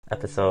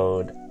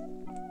Episode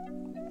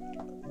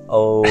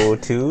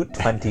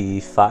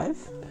 0225,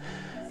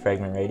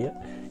 Fragment Radio.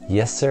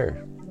 Yes, sir.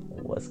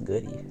 What's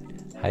goody?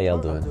 How y'all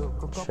doing?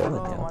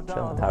 Chilling, yo.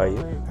 Chilling. How are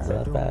you?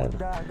 Not bad.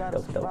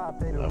 Dope.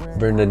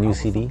 Burned a new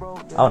CD.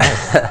 Oh,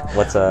 nice.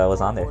 What's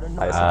on there?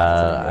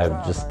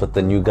 I've just put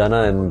the new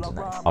Gunna and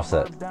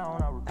Offset.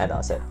 And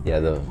Offset.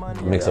 Yeah, the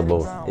mix of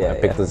both. Yeah, I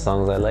picked the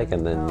songs I like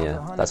and then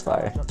That's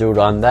fire. threw it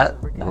on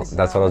that. Nice.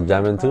 That's what I was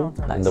jamming to in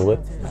Nice. the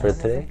whip for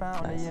today.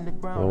 Nice.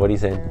 Well, what are you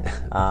saying?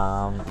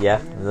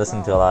 Yeah,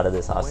 listened to a lot of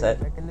this Offset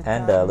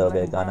and a little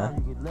bit of Gunna.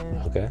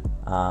 Okay.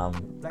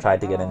 Tried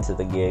to get into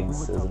the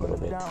gigs. It was a little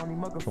bit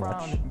too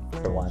much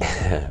for one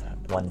day.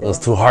 It was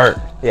too hard.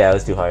 Yeah, it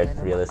was too hard.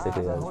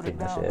 Realistically, that was pretty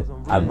much it.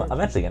 I'm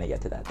eventually gonna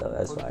get to that though.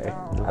 That's fire.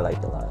 I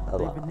liked a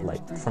lot. Like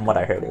from what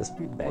I heard, it was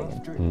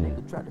banging.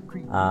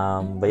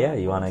 But yeah,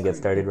 you want to get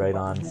started right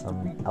on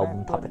some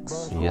album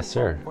topics? Yes,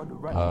 sir.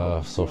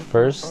 So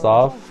first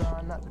off,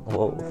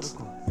 Whoa.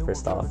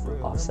 First off,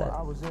 Offset.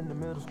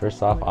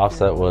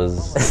 Offset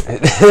was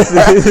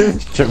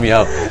tripped me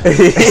up.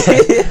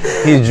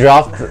 He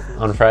dropped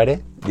on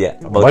Friday. Yeah,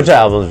 A bunch of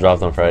albums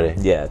dropped on Friday.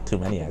 Yeah, too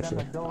many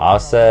actually.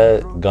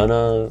 Offset,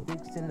 Gunna,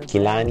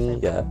 Kilani.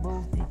 Yeah.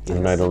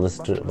 And I don't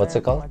listen to what's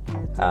it called?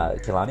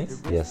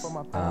 Kilani's? Yes. You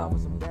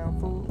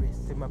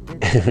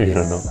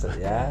don't know.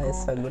 Yeah,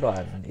 it's a good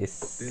one.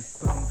 It's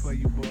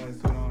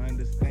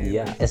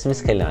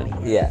Miss Kilani.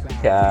 Yeah.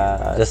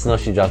 Just know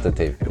she dropped the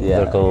tape. Yeah.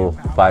 Like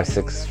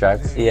 5-6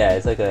 tracks. Yeah,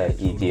 it's like a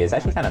EP. It's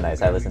actually kind of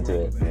nice. I listened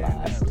to it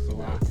last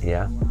night.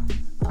 Yeah.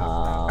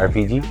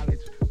 RPG.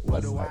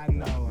 What's that?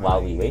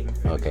 While We Wait.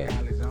 Okay.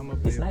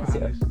 He's nice,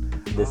 yeah.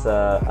 This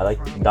I like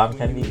Don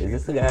Kennedy. Is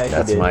this the guy?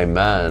 That's who did... my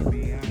man.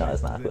 No,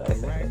 it's not who I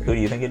think. Who do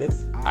you think it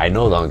is? I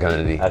know Don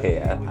Kennedy. Okay,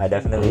 yeah. I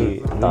definitely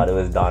thought it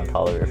was Don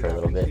Tolliver for a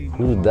little bit. You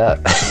Who's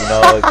that?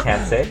 know,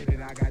 Can't Say?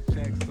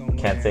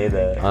 Can't Say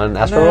the... On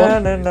Astro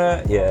World?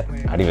 Yeah.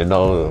 I don't even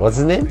know. What's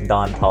his name?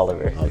 Don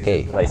Tolliver.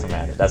 Okay. Like some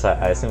random. That's why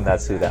I assume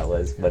that's who that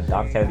was. But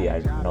Don Kennedy, I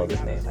know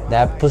this name.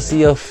 That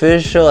Pussy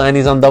Official, and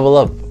he's on Double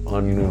Up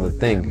on the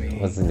thing.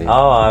 What's his name?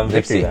 Oh, I'm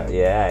Nipsey. Nipsey.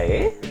 Yeah,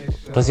 eh?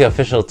 Pussy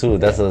Official too.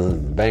 That's a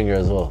banger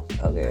as well.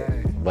 Okay.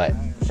 But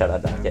Shout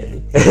out Don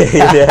Kennedy.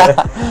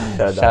 Yeah.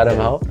 shout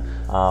him out.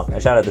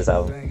 And shout out this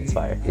album. It's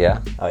fire. Yeah.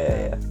 Oh,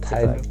 yeah.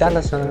 Ty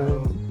Dolla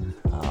 $ign.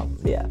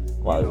 Yeah.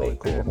 While We Wait,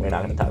 cool. We're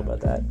not going to talk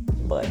about that.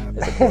 But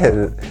it's a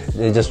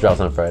cool. It just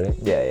dropped on Friday.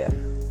 Yeah.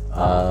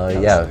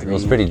 It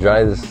was pretty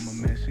dry this.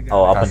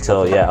 Oh, up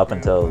until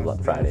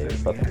Friday. It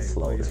was fucking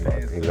slow as fuck.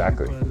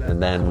 Exactly.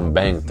 And then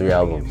bang, 3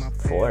 albums.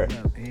 4.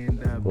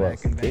 Who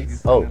else?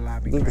 Gigs. Oh,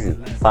 easy.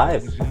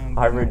 5.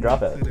 Harvard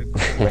Dropout.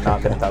 We're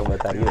not going to talk about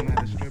that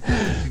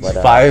either. But,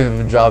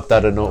 5 dropped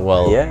out of no.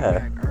 Well,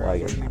 Yeah. Well, I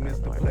guess not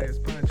anymore.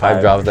 But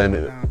 5 dropped. Then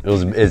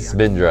it's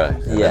been dry.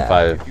 And Yeah.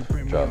 then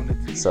 5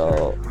 dropped.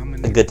 So,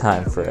 a good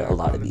time for a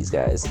lot of these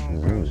guys. So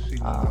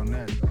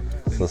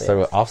let's start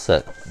with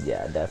Offset.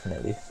 Yeah,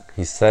 definitely.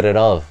 He set it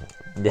off.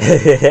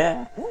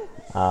 Yeah.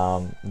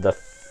 The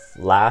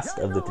last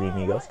of the 3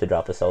 Migos to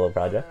drop a solo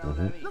project.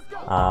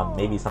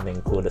 Maybe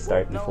something cool to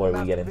start before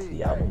we get into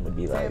the album would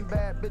be like,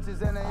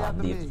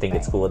 do you think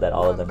it's cool that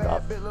all of them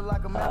dropped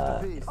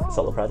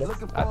solo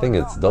projects? I think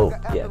it's dope.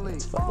 Yeah,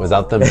 it's fun.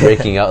 Without them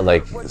breaking out,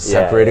 like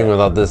separating yeah.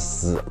 without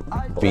this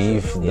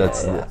beef. Yeah,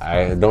 That's yeah.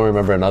 I don't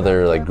remember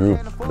another like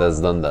group that's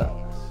done that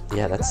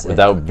Yeah, that's it.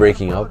 without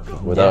breaking up,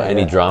 without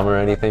any yeah. drama or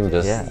anything.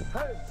 Just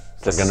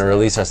Just gonna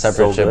release our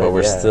separate so shit, but good,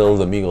 we're yeah. still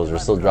the Migos. We're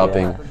still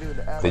dropping. Yeah.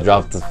 They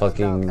dropped the Pure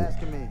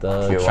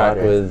track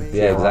Water. with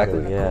Pure exactly.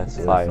 Water, yeah, it's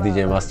with fire.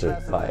 DJ Mustard.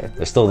 Fire.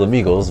 They're still the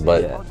Migos,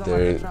 but Yeah.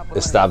 they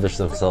established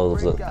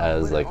themselves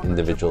as like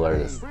individual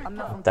artists.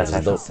 That's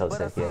Which is actually dope. so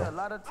sick, yeah.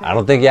 I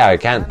don't think. I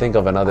can't think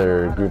of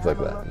another group like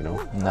that. You know.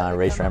 Nah,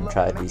 Ray Shram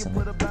tried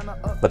recently.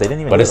 But they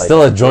didn't even But do it's it still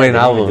like a that. joint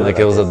Yeah, they didn't even album. do Like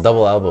it it was this. a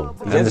double album.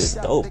 These And guys this-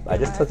 are dope. I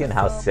just took in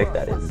how sick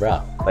that is.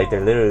 Bruh. Like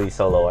they're literally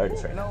solo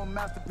artists right now.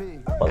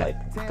 But like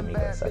the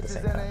Migos at the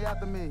same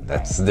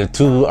time. they're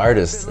 2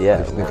 artists. Yeah.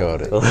 If you think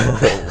about it. Well,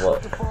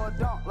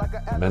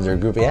 Men's are a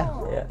group, yeah.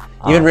 yeah.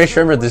 Even Ray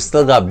Shrimmer, they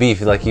still got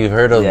beef. Like you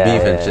heard of Yeah,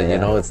 beef and yeah, shit. yeah.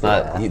 You know, it's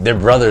not. They're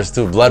brothers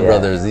too, blood Yeah,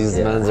 brothers. These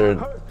yeah. men's are.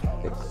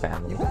 Big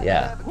family.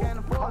 Yeah.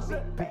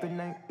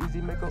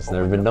 It's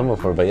never been done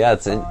before, but yeah,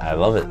 I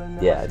love it.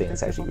 Yeah, I think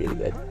it's actually really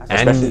good.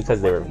 And- Especially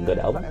because they were good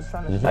albums.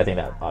 I think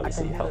that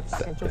obviously helps.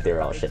 If they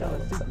were all shit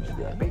albums, then you'd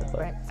be like, what the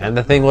fuck? And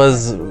the thing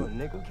was,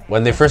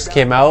 when they first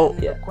came out,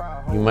 Yeah.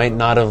 you might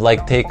not have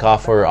liked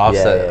Takeoff or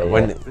Offset. Yeah, yeah, yeah.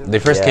 When they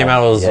first Yeah, came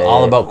out, it was yeah,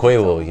 all yeah. about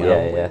Quavo. You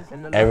know, Yeah.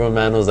 everyone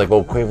man was like,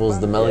 "Oh, Quavo's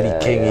the melody Yeah,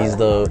 king. yeah. He's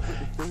the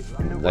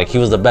like he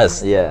was the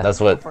best." Yeah. That's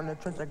what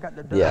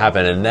Yeah.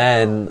 happened. And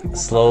then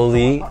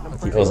slowly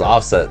it was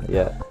Offset.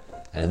 Yeah.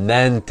 And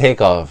then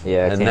Takeoff.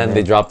 Yeah, And came then in.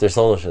 they dropped their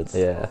solo shits.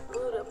 Yeah.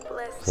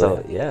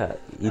 So yeah,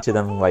 each of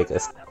them when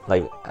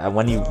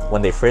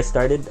they first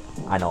started,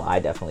 I know I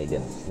definitely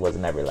was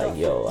never like,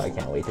 yo, I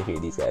can't wait to hear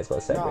these guys go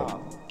separate.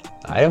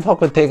 I didn't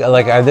fuck with Takeoff.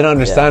 Like I didn't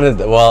understand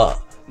it. Well,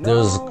 there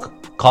was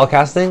Call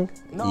Casting.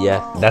 Yeah.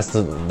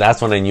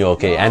 That's when I knew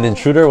okay. And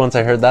Intruder, once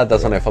I heard that,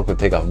 that's when I fucked with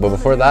Takeoff. But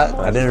before that,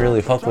 I didn't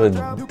really fuck with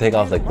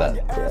Takeoff like that.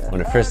 Yeah.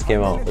 When it first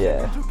came out,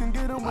 Yeah.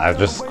 I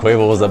just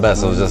Quavo was the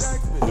best. It was just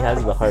He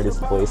has the hardest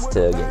voice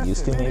to get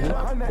used to, maybe.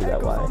 Is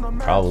that why?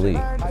 probably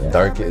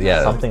dark.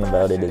 Yeah, Something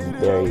about it is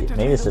very.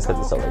 Maybe it's just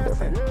because it's so like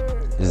different.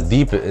 it's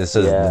deep. It's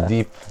just Yeah.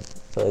 deep,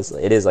 So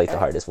it is like the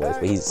hardest voice,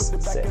 but he's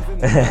sick.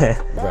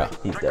 bro.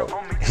 He's dope.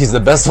 He's the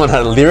best one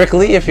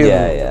lyrically. If you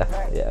Yeah.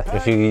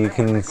 if you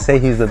can say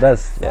he's the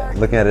best. Yeah.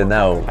 Looking at it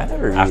now, I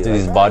never really after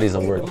these liked- bodies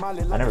of work.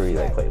 I never really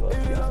liked Quavo, to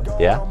be honest.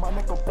 Yeah,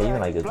 But even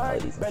like his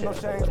melodies and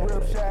shit, like whatever.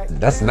 Like,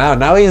 that's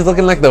now he's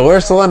looking like the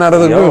worst one out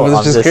of the Yo, group. It's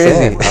I'm just crazy.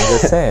 Saying, I'm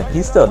just saying.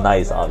 He's still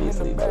nice,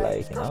 obviously, but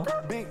like, you know.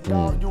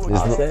 He's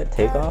Offset,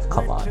 Takeoff,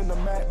 come on.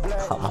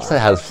 Come on. Offset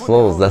has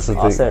flows. That's the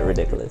thing. Offset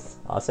ridiculous.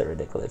 Offset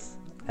ridiculous.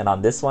 And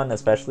on this one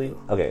especially,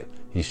 okay,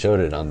 He showed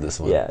it on this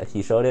one. yeah,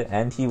 he showed it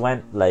and he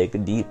went like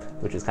deep,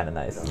 which is kind of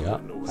nice. Yeah.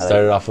 I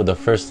Started off with the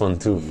first one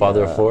too.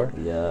 Father of Four.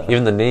 Yeah.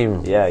 Even the name.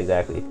 Yeah,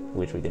 exactly.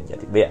 Which we didn't get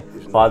to. But yeah,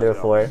 Father of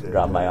Four,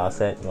 dropped by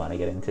Offset. You want to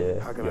get into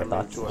your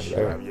thoughts?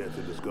 Sure.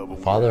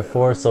 Father of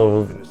Four.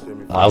 So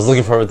I was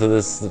looking forward to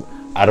this.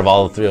 Out of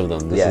all three of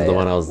them, this is the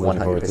one I was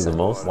looking forward to the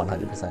most.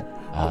 100%.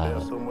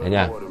 And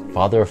yeah,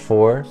 Father of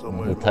Four.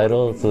 The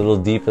title. It's a little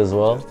deep as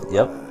well.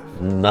 Yep.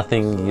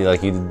 Nothing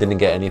like you didn't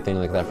get anything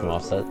like that from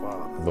Offset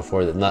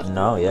before. Not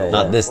No, yeah,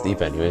 not yeah. this deep,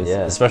 anyways.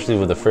 Yeah. Especially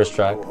with the first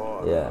track,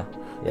 Yeah.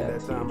 Yeah,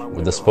 it's huge.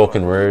 with the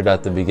spoken word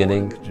at the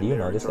beginning. Do you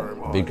know this guy?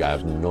 Big. I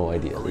have no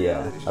idea.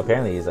 Yeah.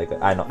 Apparently he's like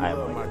I have no idea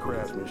who he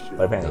is.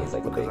 But apparently he's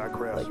like a big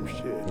like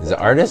name. He's an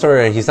artist,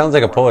 or he sounds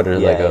like a poet, or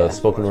like a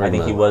spoken word. I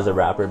think he man. was a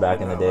rapper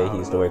back in the day. He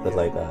used to work with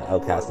like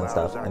Outkast and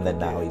stuff, and then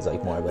now he's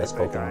like more of a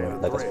spoken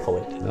word, like a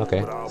poet.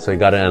 Okay, so he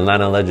got an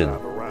Atlanta legend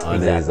on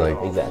his like,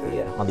 exactly,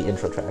 yeah, on the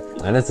intro track.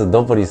 and it's a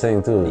dope what he's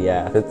saying too.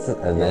 Yeah. Fits,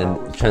 and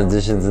then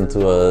transitions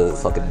into a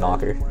Fucking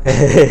knocker.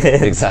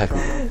 exactly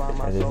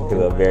And it's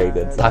into a very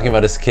good song. talking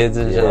about his kids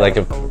and shit, Yeah. like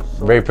a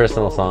very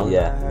personal song.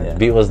 Yeah, yeah.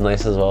 Beat was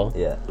nice as well.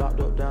 Yeah,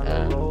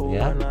 And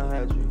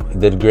yeah,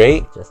 did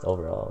great. just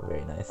overall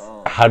very nice.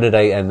 How did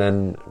I? And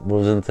then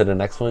moves into the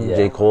next one. Yeah.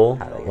 J. Cole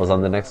How'd I get was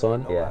on the next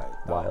one. Yeah,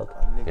 wild.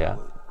 Yeah.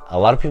 A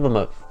lot of people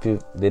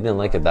they didn't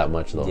like it that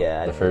much though. Yeah,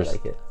 I the didn't first. really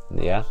like it.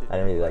 Yeah. I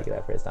didn't really like it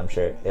at first. I'm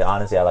sure.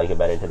 Honestly, I like it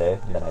better today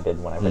than I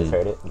did when I first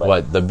heard it. But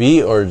What, the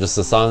beat or just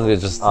the song? It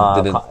just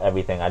didn't.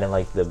 everything. I didn't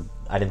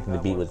think the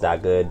beat was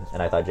that good,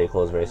 and I thought J.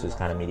 Cole's verse was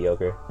kind of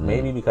mediocre.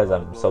 Maybe because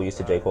I'm so used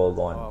to J. Cole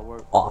going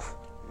off,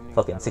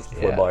 fucking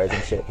 64 Yeah. bars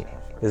and shit.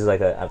 This is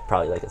like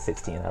probably like a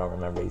 16. I don't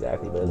remember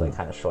exactly, but it was like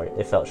kind of short.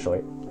 It felt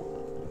short.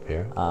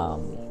 Here.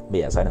 But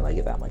yeah, so I didn't like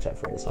it that much at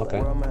first. but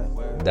Okay.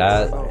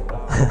 That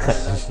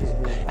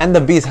and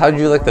the beats. How do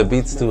you like the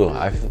beats too?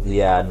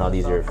 yeah, no,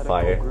 these are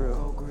fire.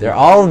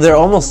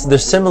 They're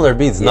similar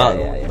beats. Not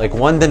yeah. like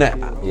one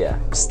didn't Yeah,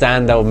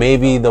 stand out.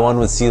 Maybe the one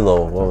with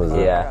CeeLo. What was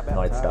it? yeah,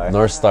 North Star.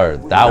 North Star.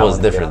 That was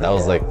one's different. That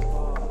was different,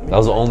 like that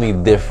was the only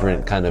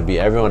different kind of beat.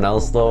 Everyone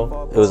else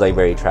though, It was like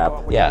very trap.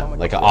 yeah,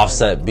 like an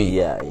offset beat.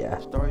 Yeah.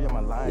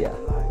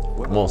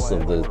 Most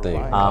of the thing.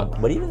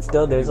 But even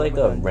still, there's like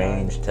a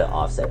range to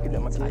Offset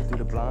beats. I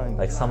think.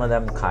 Like some of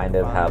them kind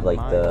of have like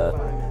the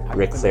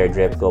Ric Flair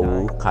drip go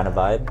woo kind of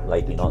vibe,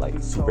 like you know, like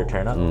super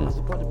turn up.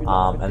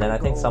 And then I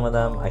think some of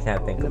them, I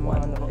can't think of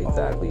one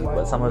exactly,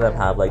 but some of them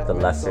have like the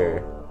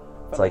lesser.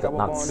 It's like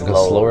not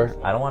slow. slower?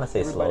 I don't want to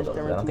say slow though.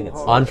 'Cause I don't think it's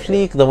slow. On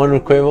Fleek, the one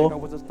with Quavo.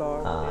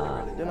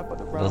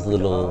 Those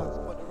little,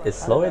 Is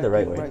slower the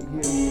right word?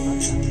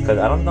 Because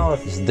I don't know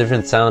if it's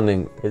different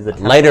sounding, Is it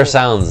lighter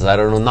sounds. I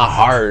don't know, not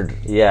hard.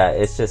 yeah,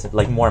 it's just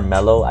like more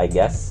mellow, I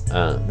guess.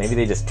 Uh. Maybe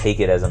they just take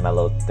it as a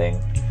mellow thing.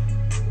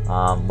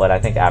 But I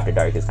think After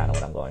Dark is kind of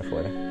what I'm going for.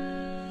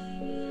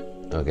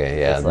 Okay,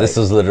 yeah, It's this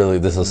like- is literally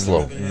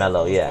slow.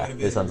 Mellow, yeah.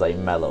 This one's like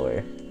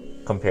mellower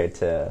compared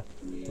to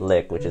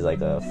Lick, which is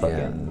like a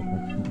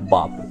fucking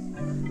bop.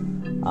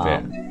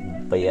 Fair.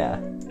 But yeah.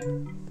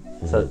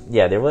 So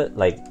yeah, there was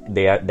like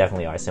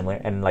definitely are similar,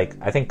 and like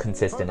I think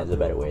consistent is a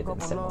better word than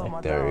similar.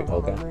 There you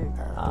go. Okay.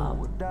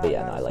 But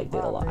yeah, no, I liked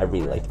it a lot. I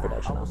really liked the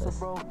production on this.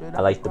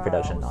 I liked the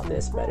production on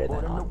this better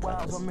than on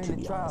Guns, to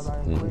be honest.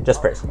 Just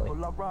personally.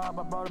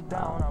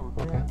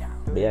 Okay.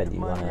 But yeah, do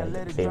you want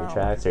to favorite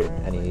tracks or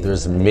any?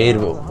 There's Made.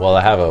 Well,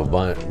 I have a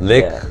bunch.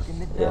 Lick.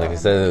 Yeah. Like I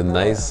said,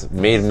 nice.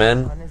 Made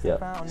Men. Yeah,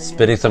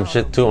 Spitting some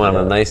shit too on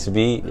a nice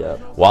beat. Yeah.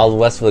 Wild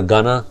West with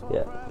Gunna.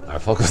 yeah. I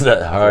fuck with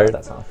that hard.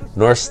 that song.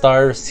 North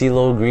Star,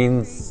 CeeLo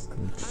Green's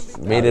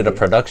made it a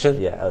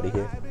production. Yeah, out of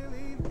here.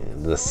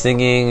 The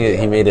singing,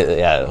 he made it.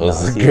 Yeah, it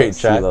was a CeeLo- great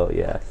track. CeeLo,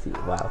 yeah.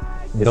 Wow.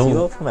 Is Don't-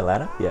 CeeLo from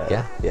Atlanta? Yeah.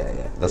 Yeah.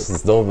 Yeah. That's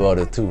what's dope about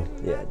it too.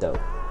 Yeah, dope.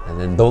 And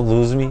then Don't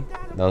Lose Me.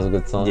 That was a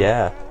good song.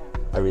 Yeah,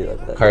 I really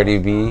like that. Cardi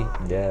B.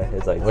 Yeah,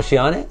 it's like. Was she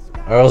on it?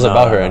 Or it was No,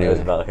 about her no, anyway? It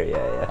was about her.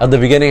 Yeah. At the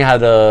beginning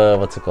had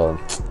what's it called?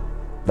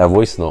 That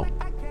voice note.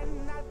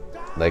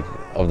 Like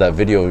of that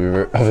video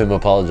of him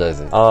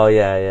apologizing. Oh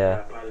yeah.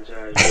 Yeah.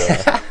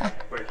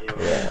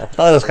 I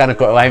thought it was kind of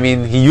cool. I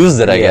mean, he used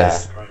it, I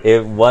guess.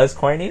 It was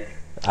corny.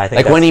 I think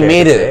like that's when he fair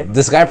made to it, say.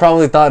 this guy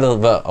probably thought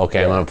of, I'm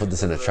Yeah. gonna put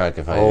this in a track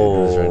if I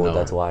do this right Oh, now.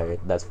 that's wired.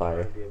 That's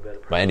fire.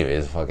 But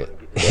anyways, fuck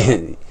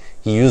it.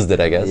 He used it,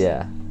 I guess.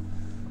 Yeah.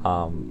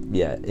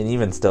 Yeah, and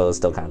even still, it's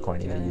still kind of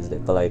corny that he used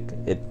it, but like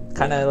it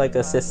kind of like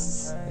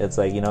assists. It's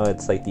like, you know,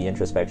 it's like the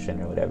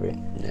introspection or whatever.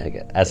 Yeah, I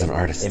guess. As an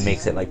artist, It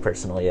makes it like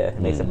personal. Yeah, it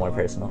makes it more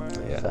personal.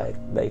 Yeah. So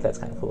like that's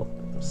kind of cool.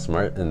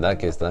 smart in that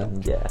case.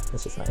 Then Yeah,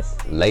 it's just nice.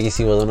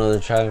 Legacy was another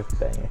track.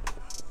 Banger,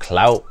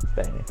 Clout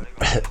banger.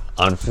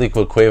 on Fleek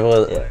with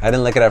Quavo. Yeah. I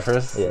didn't like it at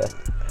first. Yeah,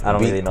 I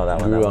don't Beat really know that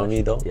one. grew That on much.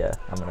 me, though. Yeah,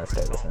 I'm gonna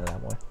start listening to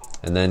that more.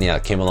 And then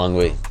Came a Long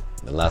Way.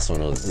 The last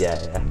one was Yeah.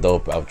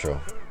 dope outro.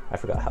 I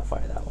forgot how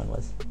fire that one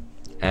was.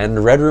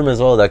 And Red Room as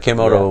well. That came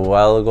out Yeah. a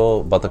while ago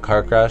about the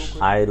car crash.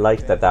 I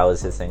liked that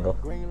was his single.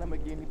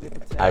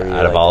 I really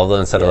Out of liked all it. of them,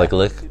 instead of Yeah. like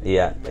Lick.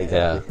 Yeah,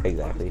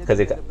 exactly. Because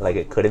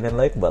it could have been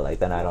Lick, but like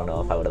then I don't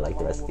know if I would have liked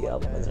the rest of the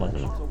album as much.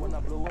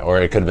 Or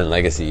it could have been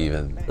Legacy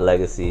even.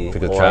 Legacy,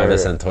 Because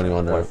Travis and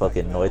 21 or are-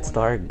 fucking North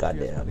Star.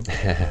 Goddamn,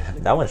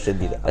 that one should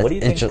be. What do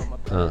you think?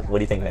 What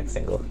do you think next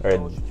single?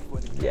 Or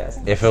yes,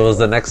 If it was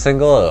the next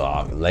single,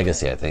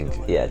 Legacy, I think.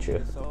 yeah,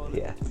 true.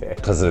 Yeah, fair.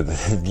 Because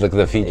look at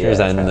the features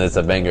Yeah, and Travis. it's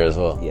a banger as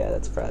well. Yeah,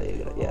 that's probably a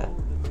good. Yeah,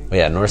 But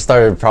yeah, North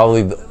Star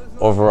probably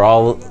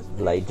overall,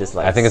 like just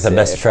like I think it's the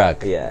best sick.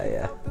 track.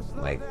 Yeah,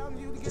 like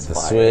just the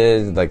fire.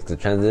 switch, like the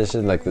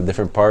transition, like the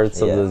different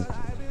parts Yeah. of the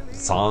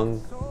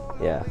song.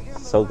 Yeah,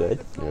 so good.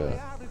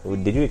 Yeah.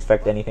 Did you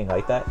expect anything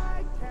like that?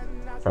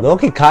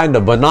 Loki kinda,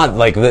 but not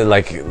like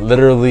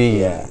literally.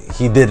 Yeah.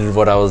 He did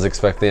what I was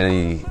expecting, and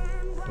he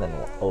Then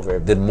over.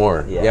 did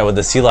more. Yeah. Yeah, with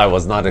the CeeLo, I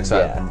was not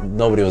expecting. Yeah.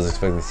 Nobody was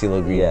expecting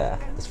CeeLo Green. Yeah.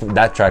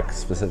 That track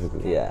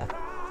specifically. Yeah,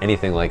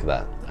 Anything like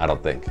that, I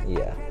don't think.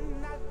 yeah.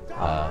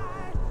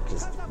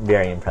 Just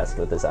very impressed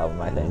with this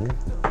album. I think.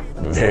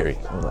 Very.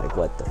 I'm like,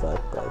 what the fuck?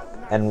 Like,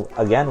 and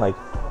again, like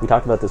we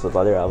talked about this with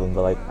other albums,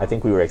 but like I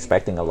think we were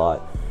expecting a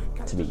lot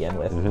to begin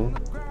with.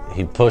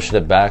 He pushed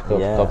it back a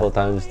Yeah. couple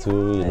times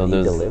too. You know, he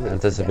there's delivered.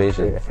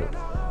 anticipation. Yeah, sure.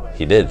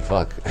 He did.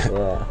 Fuck.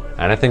 Yeah,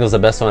 And I think it was the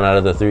best one out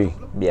of the three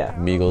yeah.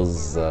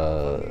 Migos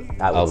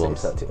I would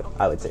albums. say so too.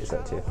 I would say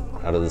so too.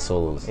 Out of the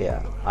solos.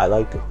 Yeah, I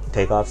like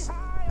Takeoffs,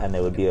 and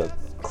it would be a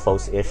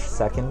close-ish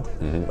second,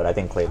 Mm-hmm. but I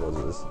think Quavo's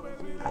is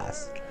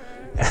ass.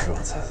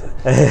 Everyone says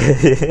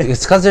it.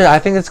 It's because I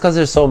think it's because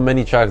there's so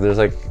many tracks. There's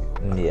like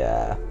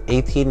Yeah,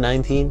 18,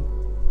 19.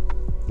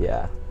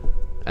 yeah,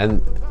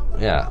 And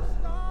yeah,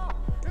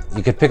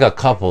 you could pick a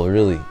couple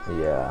really.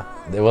 yeah.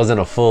 It wasn't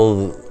a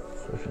full.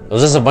 It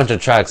was just a bunch of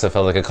tracks. It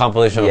felt like a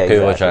compilation Yeah, of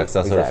Quavo exactly, tracks.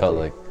 That's what it felt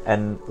exactly. like.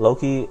 And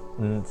Loki,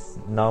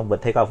 no,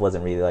 but Takeoff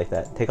wasn't really like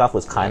that. Takeoff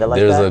was kind of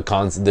like There's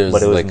that, there's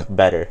but it was like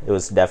better. It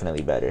was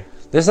definitely better.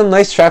 there's some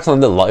nice tracks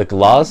on the like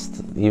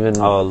Lost even.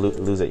 Oh,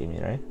 Lose It, you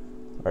mean, right?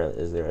 Or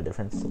is there a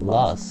difference?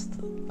 Lost,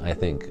 I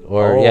think,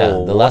 or Oh, yeah,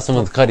 the last what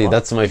one with the Cudi. fuck?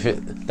 That's my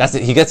that's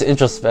it. He gets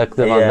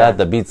introspective on Yeah. that.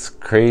 The beat's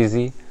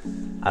crazy.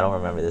 I don't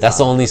remember this. That's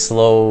the song. only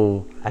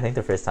slow. I think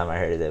the first time I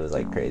heard it, it was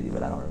like crazy,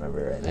 but I don't remember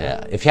it right now.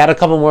 Yeah, if you had a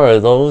couple more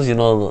of those, you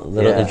know,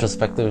 little Yeah.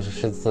 introspective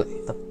shit. What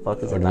the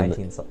fuck is Or it? the-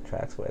 19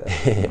 tracks for that?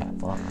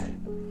 Fuck.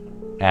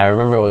 Yeah, I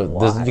remember.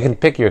 Why? You can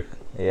pick your,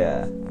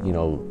 Yeah, you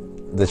know,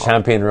 the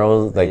Champagne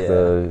Rose, like Yeah.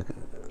 the.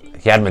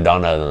 He had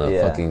Madonna on the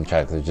Yeah. fucking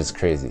track. It's just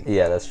crazy.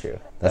 yeah, that's true.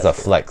 That's a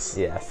true. flex.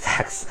 Yeah,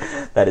 facts.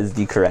 That is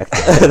the correct.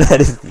 That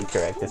is the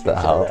correct description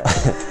hell? of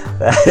that.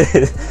 That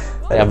is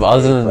Yeah, but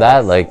other than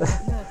that, like,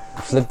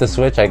 flip the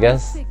switch, I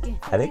guess,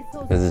 I think.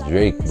 because it's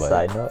Drake. But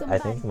Side note: I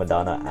think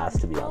Madonna asked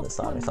to be on the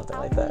song or something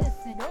like that.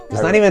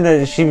 it's not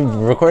even. She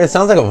recorded. It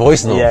sounds like a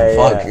voice note.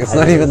 Fuck. It's I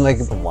not think even like.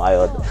 it's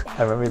wild.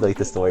 I remember like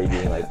the story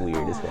being like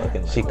weird as fuck.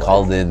 And, She like,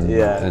 called in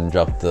Yeah. and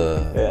dropped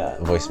the Yeah.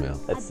 voicemail.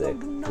 That's sick.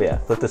 But yeah,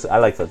 I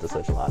like Flip the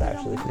Switch a lot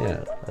actually.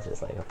 Yeah. That's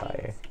just like a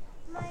fire.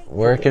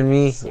 Working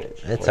me.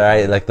 Switch. It's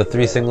alright. Like the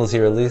 3 singles he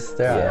released,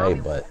 they're Yeah.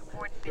 alright, but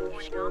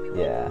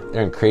Yeah,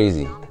 they're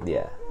crazy.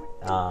 yeah.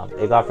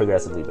 It got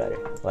progressively better.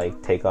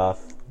 Like Takeoff.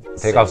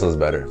 Takeoffs was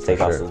better. For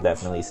Takeoffs sure. was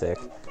definitely sick.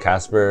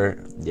 Casper.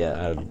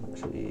 Yeah.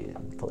 Should we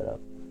pull it up?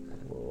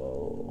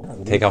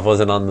 Whoa. Takeoff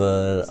wasn't on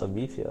the. Some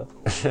beef, yo.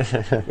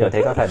 Yo,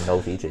 Takeoff had no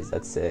features.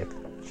 That's sick.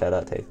 Shout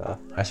out Takeoff.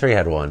 I swear he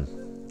had one.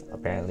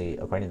 Apparently,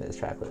 according to this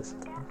track list.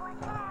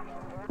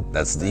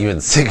 That's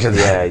even sicker than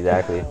Yeah,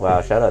 exactly.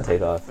 Wow, shout out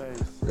Takeoff.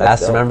 That's Last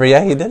dope. remember,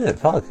 yeah, he did it.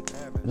 Fuck.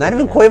 Not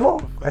even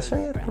Quavo. I swear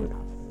he had Quavo.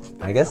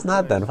 I guess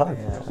not then. Fuck.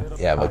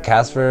 Yeah, but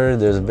Casper,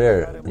 there's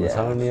Bear. Yeah.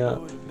 Insomnia.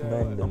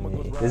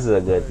 This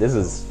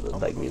is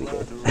like really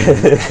good.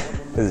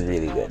 This is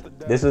really good.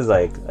 This was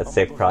like a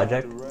sick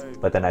project,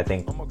 but then I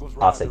think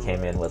Offset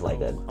came in with like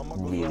a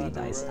really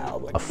nice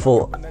album. A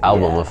full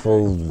album. Yeah. A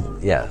full.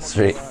 Yeah,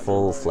 straight.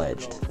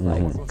 Full-fledged.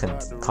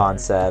 Like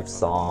concepts,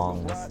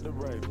 songs.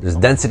 There's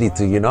density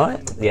to, you know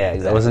it? Yeah, It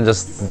exactly. wasn't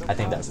just I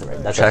think that's the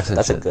right. That's Tracks a, and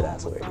that's a shit. good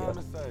ass word, yo.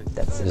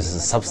 That's it. just a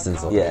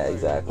substance of it. Yeah,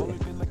 exactly.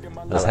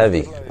 It's I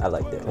heavy. I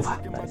liked it. Wow,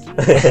 nice.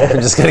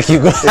 I'm just gonna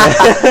keep going.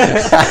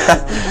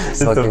 It's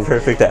the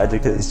perfect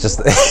adjective. It's just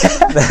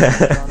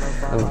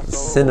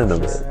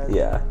synonyms.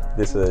 Yeah,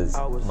 this was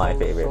my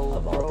favorite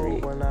of all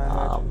three.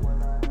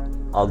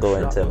 I'll go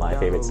into my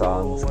favorite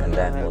songs and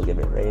then we'll give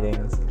it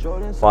ratings.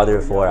 Father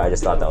of Four, I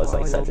just thought that was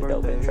like such a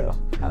dope intro.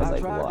 I was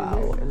like,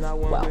 wow,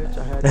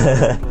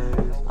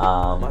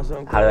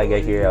 man. How did I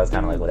get here? I was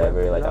kind of like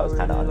whatever. Like I was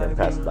kind of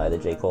underimpressed by the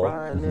J. Cole,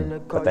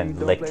 but then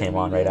Lick came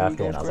on right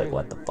after, and I was like,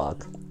 what the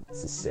fuck?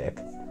 This is sick.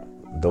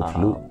 Dope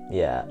flute.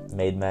 Yeah,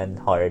 Made Men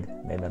hard.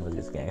 Made Men was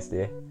just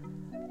gangster.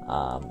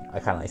 I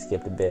kind of like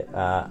skipped a bit.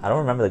 I don't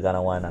remember the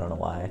Gunna one. I don't know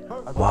why.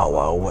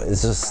 Wow.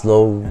 It's just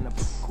slow.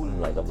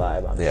 Like a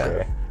vibe, I'm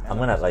sure. I'm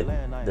gonna like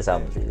this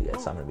album's really good,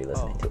 so I'm gonna be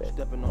listening to it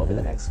over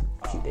the next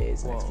few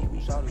days, next few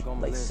weeks,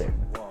 like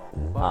certain.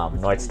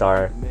 North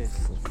Star,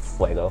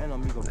 Fuego,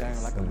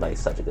 like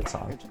such a good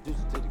song.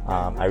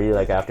 I really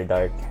like After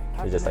Dark.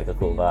 It's just like a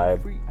cool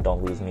vibe.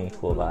 Don't Lose Me,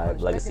 cool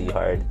vibe. Legacy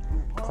hard,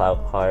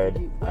 Clout hard.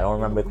 I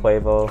don't remember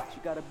Quavo,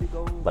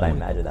 but I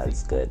imagine that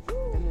it's good.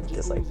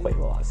 Just like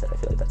Quavo Offset, I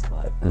feel like that's a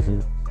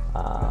vibe.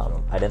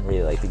 I didn't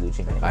really like the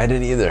Gucci Mane. I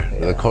didn't either.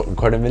 Yeah. The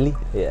Quarter Milli?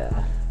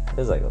 Yeah, it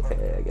was like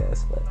okay, I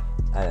guess, but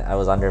I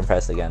was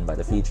underimpressed again by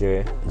the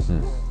feature,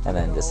 and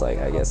then just like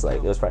I guess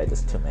like it was probably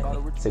just too many.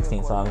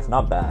 16 songs,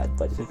 not bad,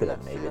 but he could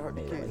have made it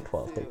like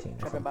 12, 13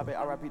 or something.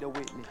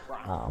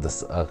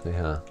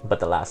 But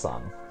the last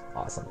song,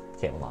 awesome,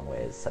 Came a Long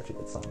Way is such a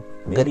good song.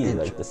 Maybe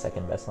like the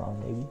second best song,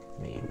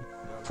 maybe.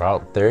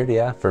 Probably third,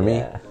 yeah, for me.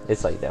 Yeah,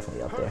 it's like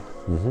definitely up there.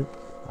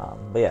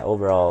 But yeah,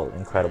 overall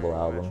incredible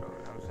album,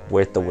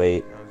 worth the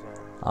wait,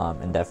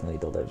 and definitely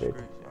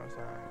delivered.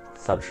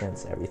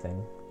 Substance,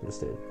 everything,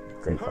 just a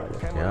great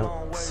project.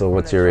 Yeah. So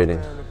what's your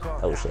rating?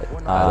 Oh shit.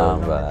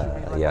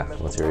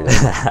 What's your rating?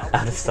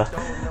 Out of stuff.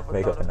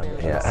 Make up a number.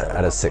 Yeah,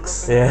 out of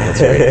 6. Yeah. What's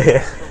your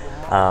rating?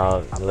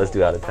 Let's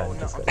do out of 10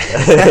 because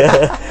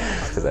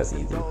that's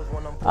easy.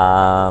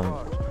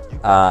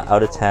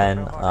 Out of 10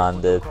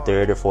 on the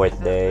third or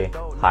fourth day,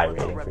 high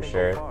rating for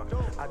sure.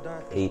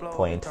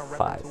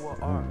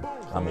 8.5.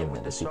 I'm giving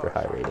it a super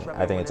high rating.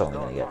 I think it's only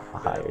going to get a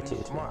higher too,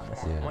 to be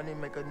honest.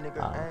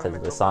 Because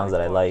the songs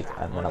that I like,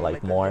 I'm going to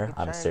like more.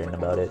 I'm certain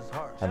about it.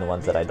 And the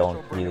ones that I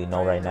don't really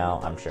know right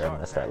now, I'm sure I'm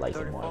going to start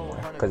liking more and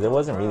more. Because there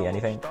wasn't really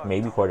anything.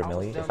 Maybe Quarter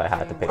Milli, if I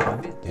had to pick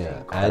one.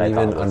 Yeah, and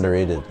even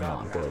underrated.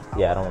 Not good.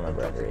 Yeah, I don't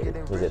remember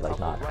underrated. Was it like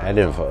not? I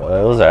didn't.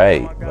 It was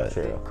alright, but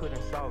true.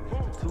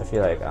 I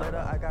feel like I don't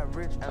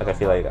know. Like I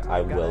feel like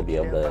I will be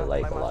able to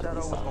like a lot of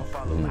these songs.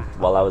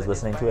 While I was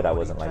listening to it, I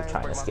wasn't like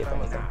trying to skip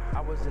anything.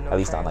 At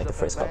least on like the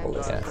first couple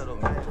listens.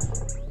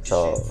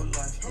 So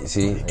you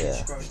see,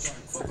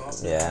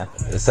 yeah.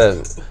 It's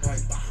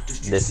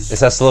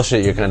that slow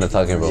shit you're kind of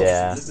talking about.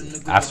 Yeah.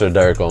 After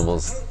Dark,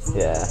 almost.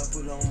 Yeah.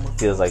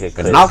 Feels like it.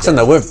 It knocks in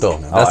the whip though.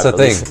 That's the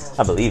thing.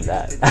 I believe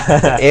that.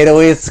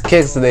 808s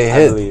kicks they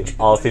hit. I believe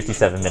all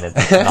 57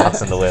 minutes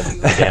knocks in the whip.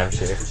 Damn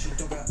sure.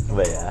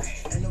 But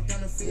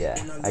yeah,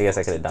 I guess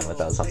I could have done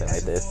without something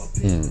like this,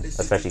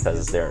 especially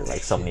because there are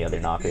like so many other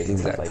knockers and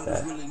stuff like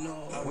that.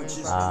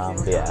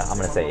 But yeah, I'm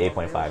gonna say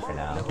 8.5 for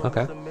now.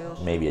 Okay.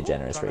 Maybe a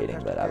generous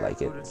rating, but I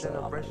like it, so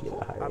I'm gonna give it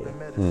a high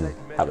rating.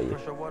 How about you?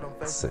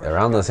 It's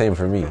around the same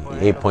for me.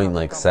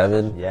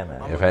 8.7. Yeah,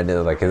 man. If I did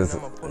like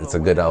it's a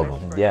good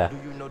album. Yeah.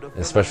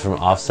 Especially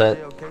from Offset.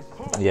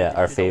 Yeah,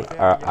 our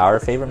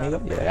favorite Migo.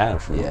 Yeah.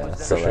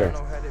 So for sure.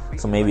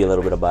 So maybe a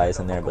little bit of bias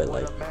in there, but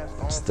like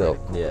still.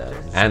 Yeah.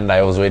 And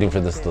I was waiting for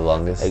this the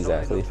longest.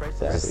 Exactly.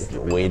 Just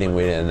waiting,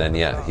 and then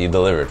he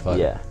delivered. Fuck.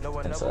 Yeah.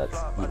 And so that's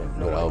even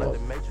good album.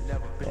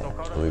 Yeah.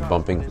 Are we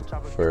bumping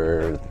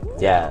for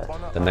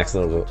the next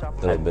little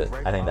bit?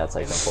 I think that's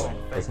like important.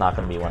 It's not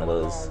going to be one of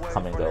those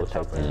come and go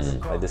type things.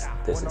 Like this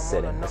is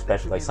sitting,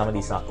 especially like some of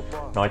these songs.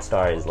 North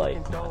Star is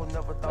like, come on,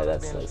 like,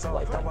 that's like some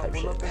lifetime type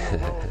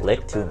shit.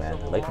 Lick too, man.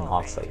 Lick and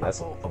Ox, like that's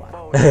come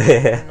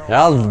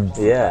on.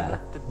 Yeah,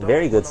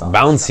 very good song.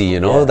 Bouncy, you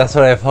know. That's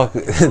what I fuck.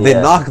 They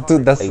knock,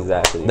 dude. That's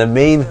exactly the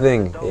main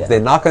thing. If they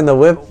knock on the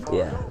whip.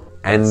 Yeah.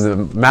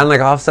 And man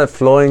like Offset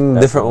flowing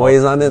different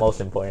ways on it.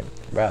 Most important.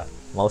 Bruh.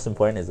 Most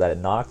important is that it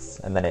knocks,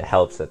 and then it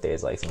helps that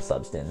there's like some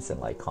substance and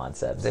like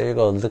concepts. There you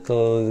go,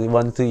 little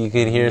 1, 2. You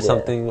can hear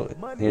something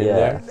here and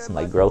there. Some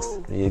like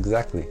growth.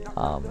 Exactly.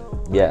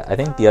 Yeah, I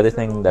think the other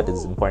thing that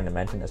is important to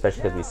mention,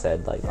 especially because we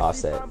said like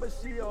Offset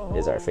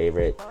is our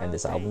favorite, and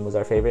this album was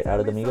our favorite out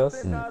of the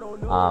Migos.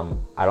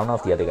 I don't know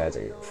if the other guys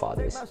are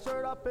fathers.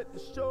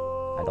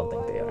 I don't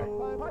think they are.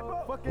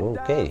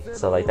 Okay.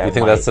 So like that. You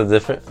think that's the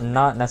difference?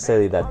 Not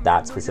necessarily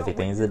that specific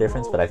thing is the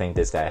difference, but I think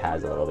this guy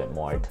has a little bit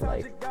more to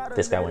like.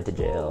 This guy went to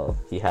jail.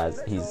 He's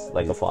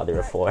like a father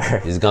of 4.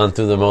 He's gone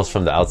through the most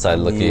from the outside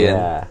looking in.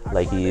 Yeah,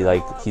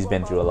 he's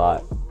been through a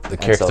lot. The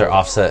character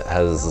Offset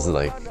has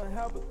like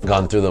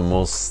gone through the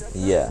most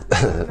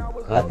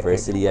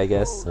adversity, I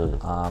guess.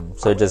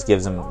 So it just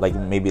gives him like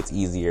maybe it's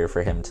easier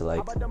for him to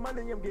like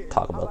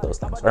talk about those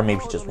things, or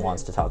maybe he just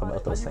wants to talk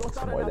about those things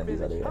more than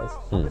these other guys.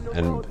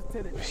 And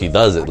he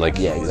does it like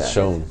he's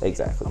shown.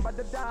 Exactly.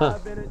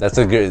 That's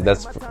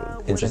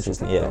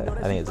interesting. Yeah,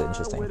 I think it's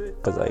interesting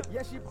because like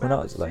who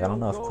knows? Like I don't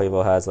know if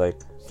Quavo has like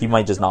he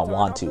might just not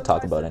want to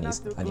talk about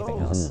anything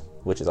else,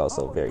 which is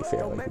also very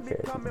fair. Like who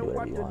cares? You can do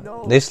whatever you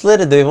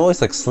want. They've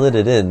always like slid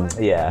it in.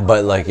 Yeah.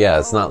 But like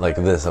it's not like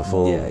this a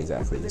full. Yeah,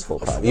 exactly. It's full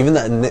project. Even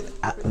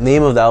the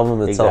name of the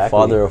album itself, Exactly.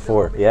 Father of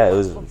Four. Yeah,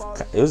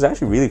 it was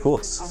actually really cool.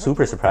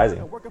 Super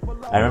surprising.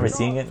 I remember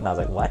seeing it and I was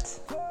like, what?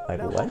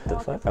 Like, what the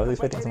fuck? I was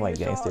expecting some like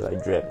gangster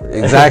like drip.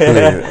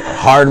 Exactly.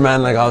 Hard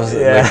man, like I was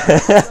Yeah.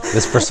 like,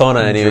 this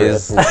persona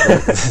anyways.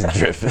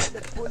 Drip.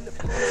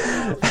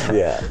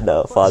 Yeah,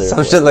 no, Father. Some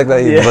of shit Four. like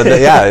that. Yeah. But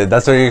yeah,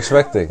 that's what you're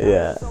expecting.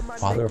 Yeah.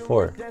 Father of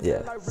Four.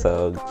 Yeah.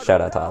 So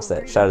shout out to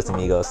Offset. Shout out to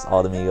Migos.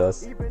 All the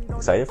Migos.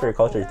 Excited for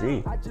Culture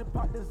 3.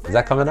 Is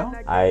that coming out?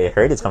 I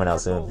heard it's coming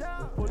out soon.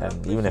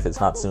 And even if it's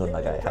not soon,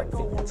 like I have a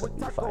feeling it's gonna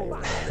be fire.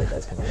 Whenever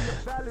that's coming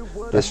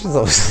out. This shit's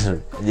always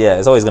Yeah,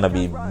 it's always gonna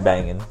be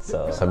banging.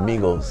 So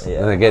Amigos. Yeah.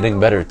 And they're getting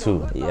better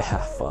too. yeah,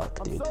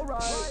 fuck, dude.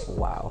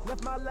 Wow.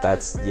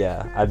 That's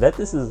I bet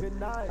this is.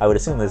 I would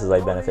assume this is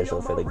like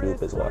beneficial for the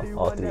group as well.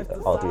 All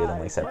three of them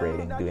like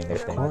separating, doing their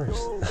thing. Of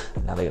course.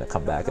 Now they're gonna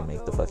come back and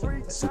make the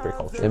fucking super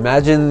culture.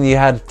 Imagine you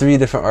had 3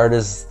 different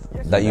artists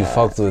that you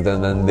fucked with,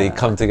 and then they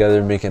come together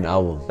and make an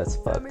album. That's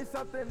fucked.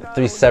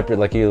 3 separate,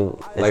 like you.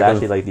 It's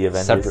actually like the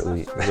Avengers.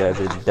 separately. Yeah,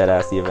 the dead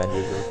ass the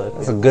Avengers. Or something.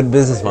 That's a good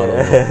business model.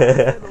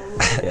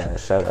 Yeah,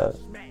 shout out.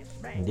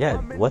 Yeah,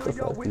 what the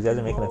fuck? These guys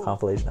are making a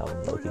compilation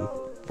album, Loki.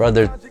 Bro,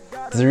 they're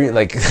 3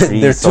 like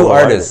they're 2 solo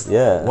artists.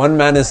 Yeah. One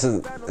man is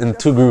in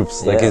 2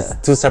 groups. Like Yeah. it's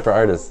 2 separate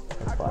artists.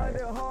 That's fire.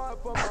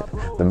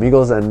 The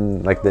Migos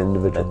and like the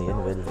individual. And the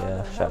individual,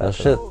 yeah. Shout Oh out.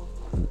 shit.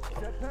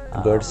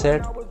 Good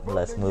said.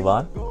 Let's move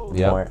on.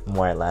 Yeah.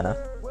 More Atlanta.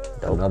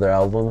 Dope. Another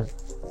album.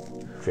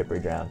 Drip or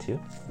Drown 2.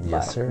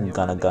 Yes, by sir.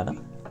 Gunna.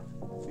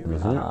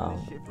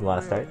 You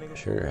want to start?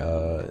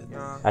 Sure.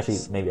 Actually,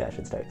 maybe I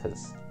should start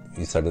because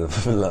You started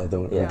the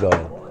one. Yeah. Go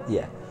ahead.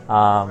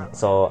 yeah.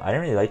 So I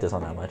didn't really like this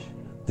one that much.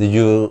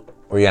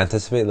 Were you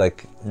anticipate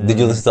like? Did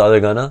you listen to other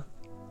Gunna?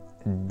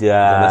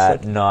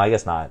 No, I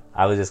guess not.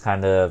 I was just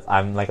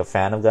I'm like a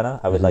fan of Gunna,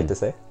 I would like to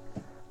say.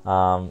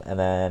 And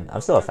then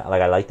I'm still a fan.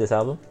 Like I like this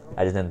album.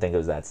 I just didn't think it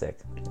was that sick.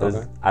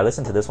 Okay. I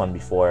listened to this one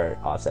before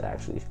Offset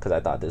actually because I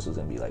thought this was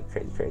gonna be like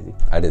crazy.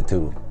 I did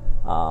too.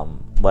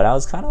 But I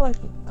was kind of like,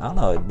 I don't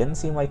know. It didn't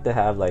seem like to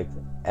have like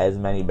as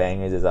many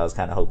bangers as I was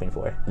kind of hoping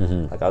for.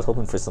 Like I was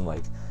hoping for some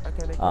like,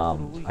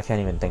 I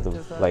can't even think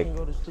of like,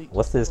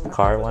 what's this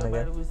car one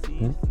again?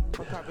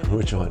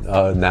 Which one?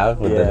 Nav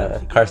with Yeah.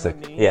 the car stick.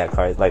 Yeah,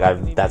 car.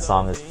 Like that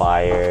song is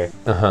fire.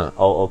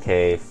 Oh,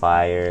 okay,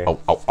 fire. Oh,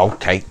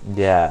 okay.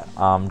 Yeah.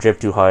 Drip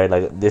Too Hard.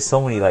 Like there's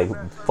so many like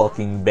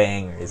fucking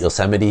bangers.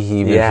 Yosemite.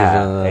 He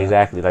Yeah,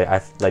 exactly.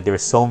 Like there were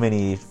so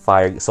many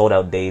fire sold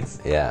out dates.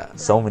 Yeah.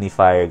 So many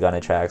fire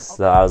Gunna tracks.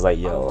 So I was like,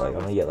 yo, like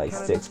I'm gonna get like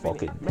 6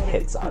 fucking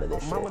hits out of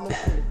this shit.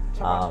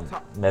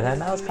 But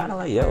then I was kind of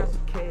like, yo,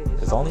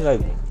 it's only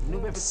like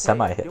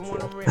semi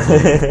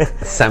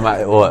hits.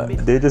 Semi what?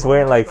 They just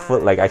weren't like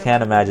like I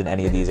can't imagine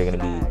any of these are gonna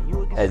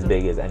be as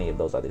big as any of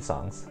those other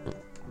songs.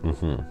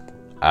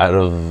 Out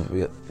of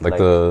like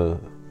the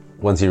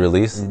ones he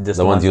released, Just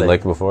the ones you that-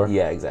 liked before.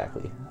 Yeah,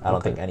 exactly. I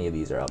don't think any of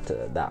these are up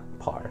to that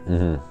par.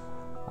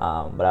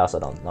 But I also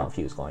don't know if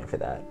he was going for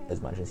that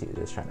as much as he was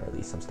just trying to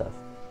release some stuff.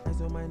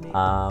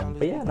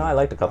 But yeah, no, I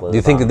liked a couple of Do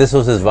you think songs. this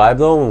was his vibe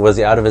though? Was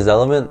he out of his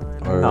element,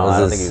 or No, was I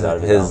don't this think he's out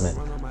of his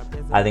element.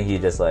 I think he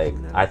just like,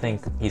 I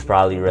think he's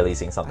probably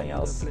releasing something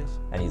else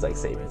and he's like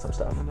saving some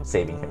stuff,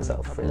 saving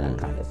himself for that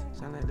kind of.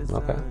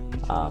 Okay.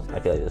 I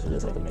feel like this was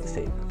just like a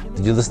mixtape.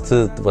 Did you listen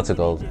to what's it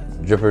called?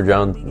 Drip or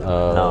Drown?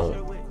 No,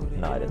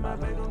 I did not.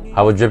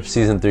 How about Drip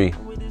Season 3?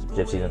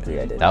 Drip Season 3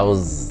 I did. That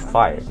was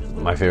Fire.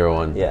 my favorite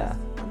one. Yeah.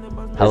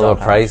 Hell all of a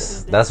kinds of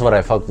Price. That's what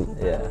I fucked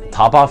with. Yeah.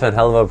 Top Off and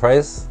Hell of a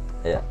Price.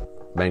 Yeah.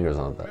 Bangers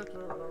on that.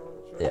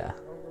 Yeah.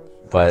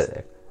 But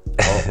Sick.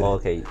 Oh,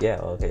 okay. Yeah.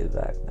 Okay.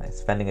 Back. Nice.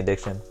 Spending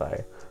Addiction.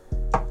 Fire.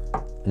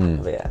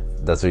 But yeah.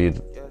 that's what you.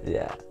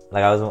 Yeah.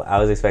 Like I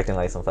was expecting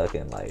like some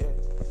fucking like.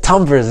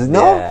 Tumbers,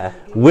 no? Yeah.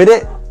 With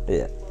it?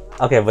 Yeah.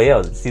 Okay, but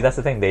yo, see that's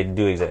the thing. They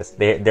do exist.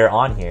 They're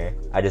on here.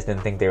 I just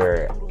didn't think they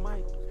were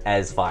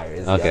as fire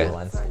as the Okay. other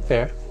ones.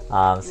 Fair.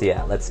 So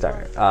yeah, let's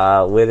start.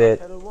 With it,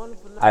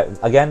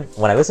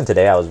 when I listened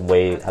today, I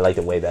liked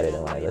it way better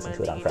than when I listened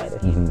to it on Friday.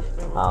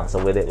 So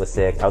With It was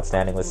sick.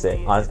 Outstanding was sick.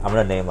 I'm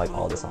gonna name like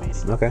all the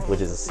songs. Okay.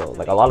 Which is so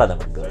like a lot of them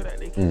are good.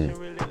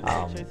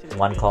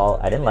 One Call,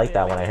 I didn't like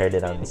that when I heard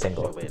it on the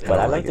single, but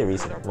I liked it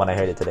recently. When I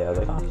heard it today, I was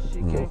like, oh,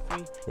 okay.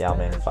 Yeah,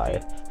 man,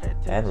 fire.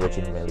 And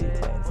Richie Millie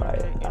playing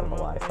fire. I don't know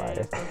why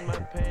fire.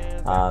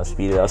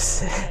 Speed It Up,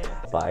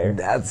 fire.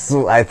 I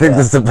think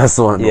that's the best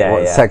one.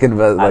 Yeah. Second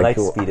best. I like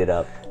Speed It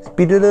Up.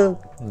 Speed It Up.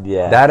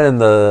 Yeah. That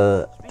and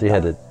the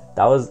Three-Headed.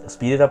 That was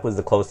Speed It Up was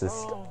the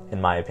closest,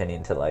 in my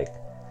opinion, to like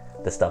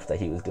the stuff that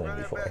he was doing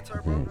before,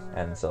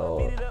 and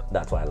so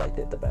that's why I liked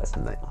it the best.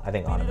 Nice. I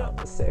think On and On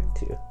was sick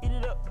too.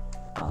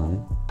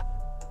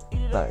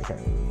 I can't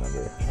even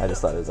remember. I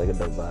just thought it was like a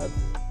dope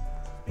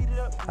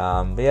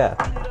vibe. But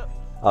yeah.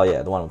 Oh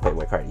yeah, the one with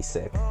Playboy Cardi's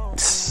sick.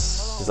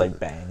 Just like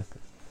bang.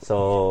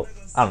 So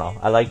I don't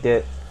know. I liked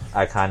it.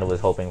 I kind of was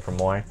hoping for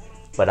more,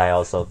 but I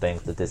also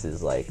think that this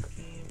is like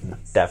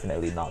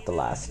definitely not the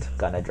last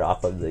Gunna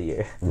drop of the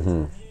year.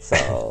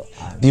 So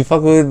Do you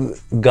fuck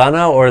with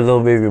Gunna or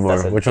Lil Baby more?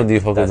 that's a- Which one do you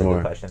fuck that's with a good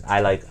more? question.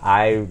 I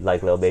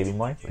like Lil Baby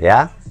more.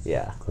 Yeah.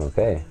 Yeah.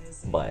 Okay.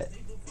 but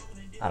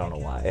I don't know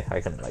why.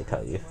 I couldn't like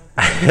tell you.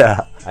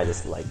 Yeah. I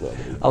just like Lil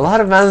Baby. A lot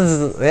of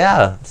bands,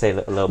 yeah. Say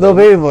Lil Lil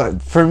Baby. Baby,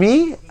 but for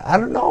me, I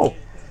don't know.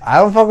 I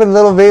don't fuck with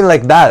Lil Baby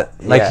like that.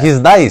 Like, Yeah. he's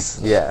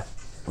nice. Yeah.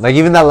 Like,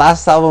 even that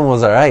last album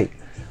was alright.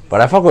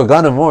 But I fuck with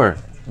Gunna more.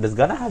 Does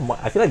Gunna have more?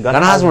 I feel like Gunna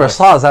Has more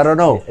sauce, I don't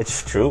know.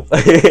 It's true.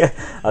 I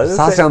was gonna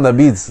Saucy say, on the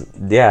beats.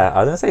 yeah, I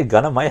was gonna say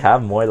Gunna might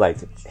have more like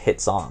hit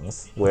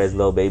songs, whereas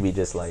Lil Baby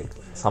just like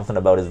something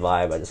about his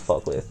vibe I just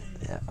fuck with.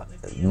 Yeah.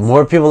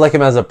 More people like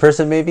him as a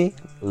person, maybe?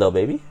 Lil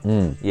Baby?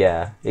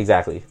 Yeah,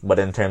 exactly. But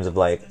in terms of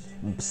like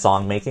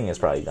song making, it's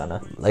probably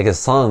Gunna. Like his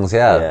songs,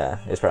 yeah. Yeah,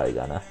 it's probably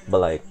Gunna. But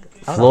like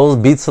I don't know. Flows,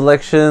 beat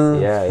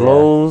selection, Yeah,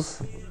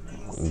 flows.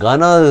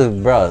 Gunna,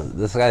 bro,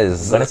 this guy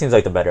is. Gunna seems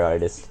like the better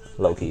artist,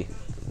 low key.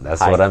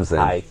 That's what I'm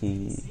saying. High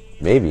key.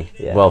 Maybe.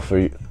 Yeah. Well, for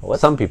you,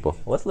 What's- some people.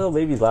 What's Lil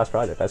Baby's last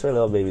project? I swear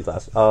Lil Baby's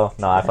last. Oh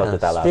no, I fucked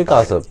with that last. Street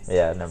project. Gossip.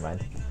 Yeah, never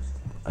mind.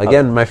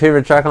 Again, my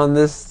favorite track on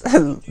this,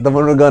 the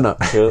one with Gunna.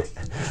 True.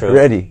 True.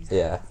 Ready.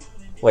 Yeah.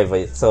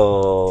 Wait.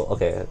 So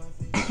okay,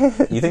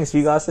 you think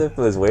Street Gossip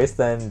was worse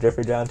than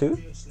Drifter Drown 2?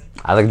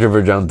 I like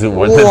Dripper Drown 2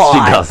 more than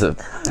Street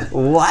Gossip.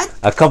 What?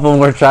 A couple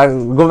more tracks.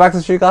 Go back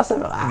to Street Gossip?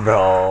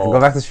 Bro. Go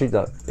back to Street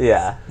Gossip.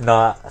 Yeah.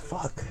 Nah.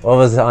 Fuck. What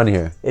was on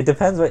here? It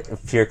depends. What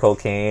Pure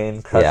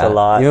Cocaine, Crush a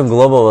Lot, Even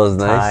Global was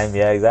nice. Time.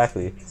 Yeah,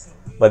 exactly.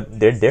 But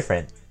they're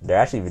different. They're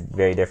actually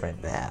very different.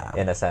 Yeah.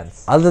 In a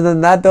sense. Other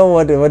than that, though,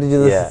 what did you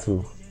listen Yeah.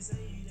 to?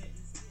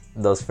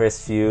 Those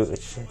first few.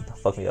 Shit. Don't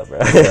fuck me up, bro.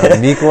 The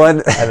Meek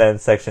one? And then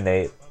Section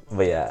 8.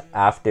 But yeah,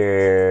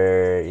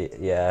 after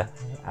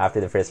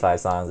the first 5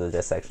 songs, it was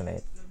just Section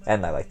 8.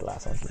 And I like the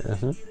last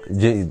one.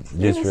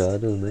 Just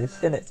Reality was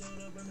nice. In it.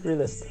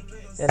 Realist.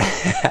 In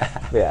it.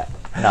 But yeah.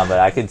 No, but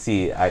I could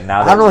see. Now I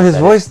that don't know, you his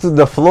said voice,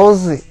 the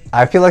flows,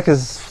 I feel like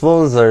his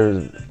flows are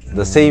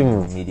the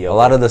same. Mediocre. A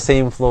lot of the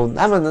same flow.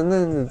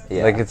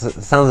 Like, it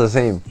sounds the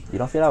same. it. You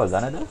don't feel that was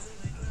Gunna though?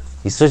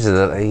 He switches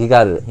it. He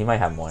got it. He might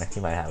have more. He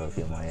might have a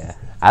few more, yeah.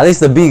 At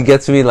least the beat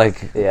gets me,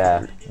 like,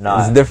 Yeah. No.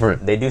 it's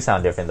different. They do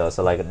sound different though,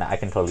 so like I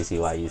can totally see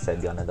why you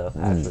said Gunna though,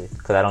 actually.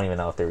 Because I don't even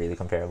know if they're really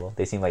comparable.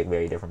 They seem like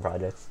very different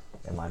projects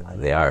in my mind.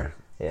 They are.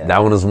 Yeah.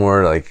 That one was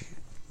more, like,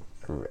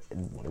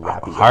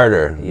 Rappy.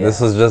 harder. Yeah.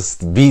 This was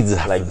just beats,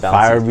 Like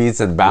fire bouncy. beats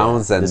and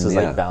bounce. Yeah. And This was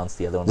yeah. like bounce.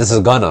 The other one. This was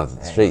is Gunna,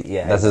 straight.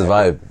 Yeah, That's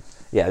exactly. his vibe.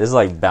 Yeah, this is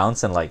like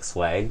bounce and like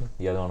swag.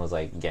 The other one was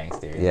like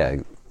gangster. Yeah.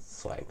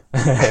 Swag.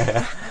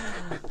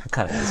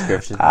 Kind of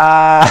description.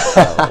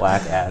 Ah.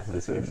 Whack ass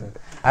description.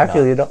 I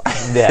feel you, though.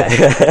 Yeah.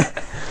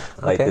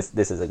 Like Okay.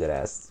 this is a good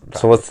ass.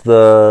 So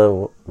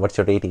what's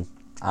your rating?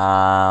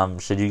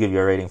 Should you give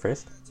your rating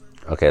first?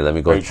 Okay, let me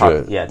Or go you through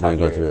talk, it. yeah, Let talk me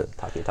go your, through it.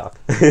 talk your talk.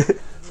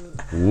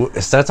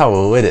 It starts out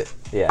with it.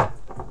 Yeah,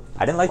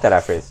 I didn't like that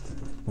at first,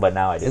 but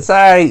now I do. It's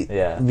alright.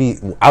 Yeah. Be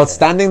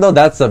outstanding though.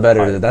 That's a better.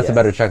 Hard, That's a yeah.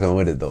 better track than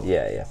with it though.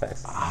 Yeah,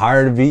 facts,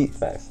 Hard beat.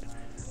 facts.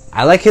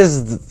 I like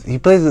his. He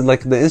plays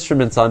like the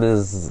instruments on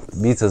his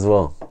beats as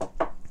well.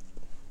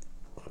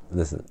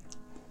 Listen,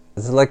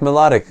 this is like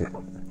melodic.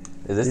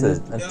 Is this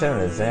the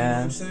turn of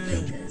Zan?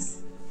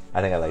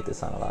 I think I like this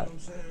song a lot.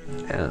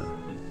 Yeah.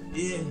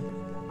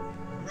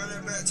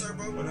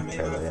 Turbo,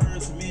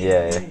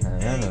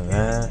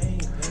 yeah.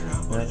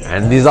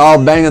 And these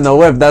all banging the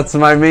whip. That's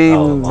my main.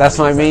 Oh, that's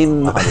my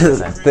main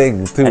 100%.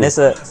 thing too. And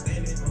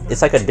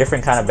it's like a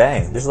different kind of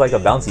bang. This is like a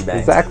bouncy bang.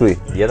 Exactly.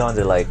 The other ones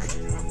are like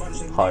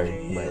hard,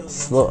 but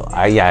Slow.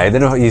 I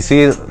didn't. You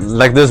see,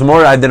 like there's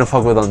more I didn't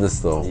fuck with on this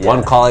though. Yeah.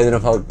 One Call I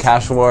didn't fuck.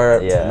 Cash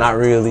War. Yeah. Not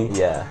really.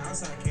 yeah,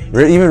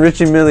 Even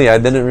Richie Millie I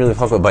didn't really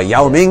fuck with. But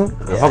Yao Ming,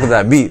 I Yeah. fuck with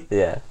that beat.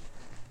 yeah.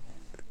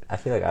 I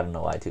feel like I don't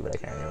know why too, but I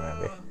can't really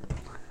remember.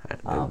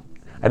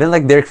 I didn't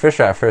like Derek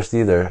Fisher at first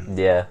either,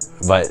 Yeah,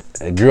 but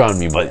it grew on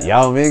me. But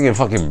Yao Ming and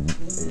fucking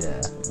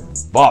yeah.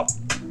 bop.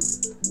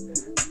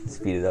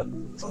 Speed it up.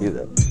 Speed it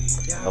up.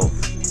 Oh.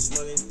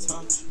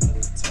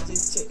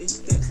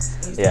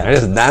 Yeah. I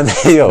just damn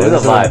yo. This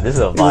is a vibe. This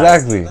is a vibe.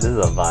 Exactly. This is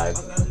a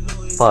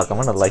vibe. Fuck, I'm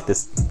gonna like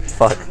this.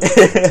 Fuck.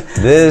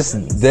 This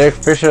Derek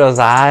Fisher was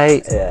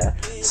Yeah.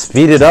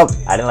 speed it up.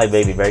 I didn't like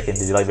Baby Birkin.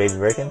 Did you like Baby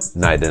Birkin?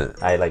 No, I didn't.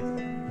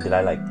 Did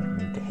I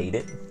hate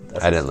it?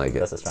 I didn't like it.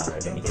 That's a strong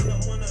word. Didn't hate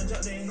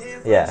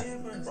it. Yeah.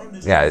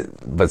 Yeah,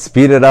 but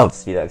speed it up.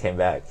 Speed up came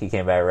back. He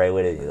came back right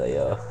with it. He's like,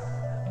 yo,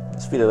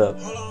 speed it up.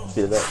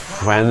 Speed it up.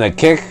 When the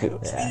kick,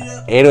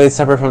 Yeah. 808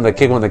 separate from the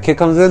kick. When the kick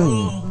comes in,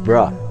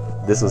 bruh.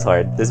 This was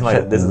hard. This is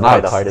Shit probably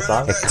knocks. the hardest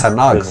song. It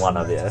knocks. This is one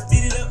of, yeah.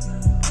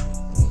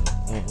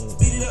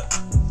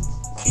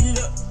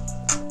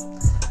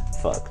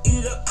 Fuck.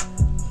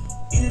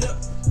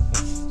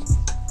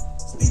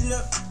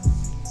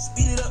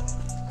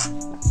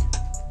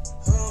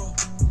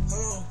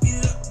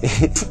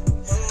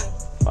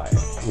 Fire.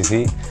 You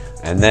see?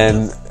 And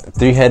then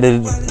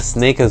Three-Headed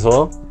Snake as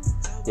well.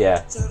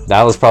 Yeah.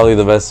 That was probably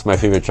my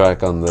favorite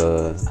track on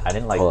the I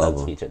didn't like whole Thug's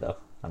album. feature though,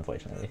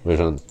 unfortunately. Which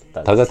one?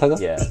 Thug's- Tugga Tugga?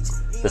 Yeah.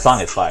 The song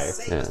is fire.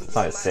 Yeah. The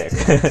song is sick.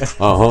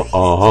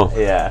 Uh-huh.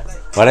 Yeah.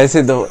 What I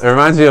said though, it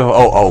reminds me of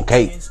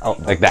okay. Oh.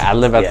 Like the ad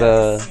lib at Yeah.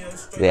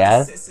 the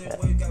ad.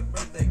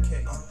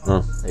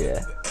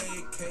 Yeah.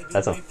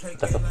 That's a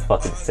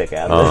fucking sick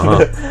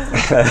album.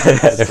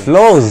 It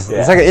flows. Yeah.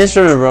 It's like an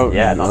instrument, bro.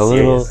 Yeah,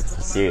 not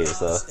serious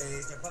though.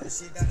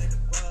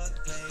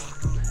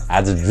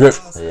 Adds a drip.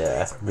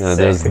 Yeah.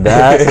 There's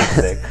that.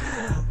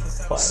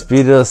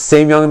 Speed,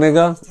 same young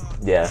nigga.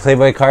 Yeah.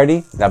 Playboy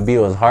Cardi. That beat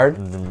was hard.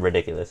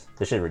 Ridiculous.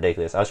 This shit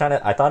ridiculous. I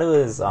thought it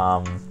was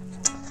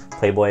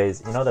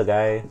Playboy's. You know the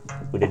guy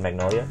who did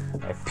Magnolia?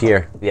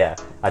 Pierre. Yeah.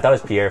 I thought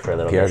it was Pierre for a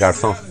little bit. Pierre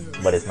Garçon.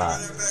 But it's not.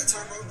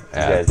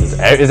 Yeah.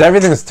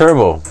 Everything's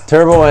turbo.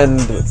 Turbo and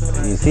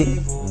you see.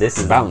 This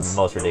is the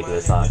most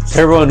ridiculous song.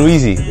 Turbo and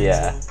Wheezy.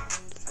 Yeah.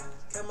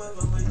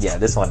 Yeah,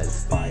 this one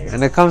is fire.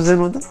 And it comes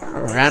in with the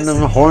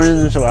random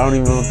horns. So I don't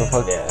even know what the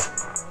fuck.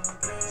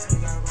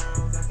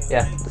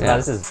 Yeah. No,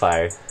 this is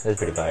fire. This is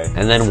pretty fire.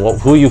 And then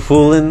who you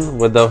fooling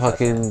with the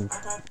fucking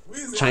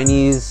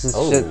Chinese shit?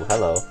 Oh,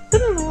 hello.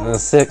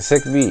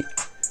 Sick beat.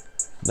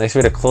 Nice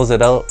way to close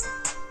it out.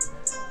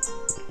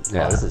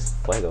 Yeah. Oh, this is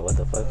Fuego. What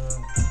the fuck?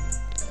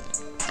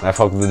 I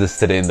fucked with this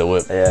today in the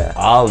whip. Yeah.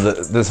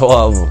 This whole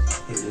album.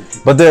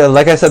 But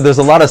like I said, there's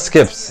a lot of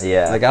skips.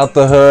 Yeah. Like Out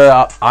the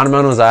Hood, On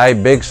Man was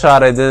Big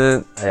Shot, I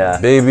didn't. Yeah.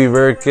 Baby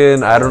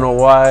Birkin, I don't know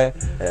why.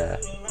 Yeah.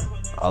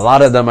 A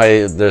lot of them,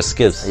 there's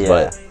skips,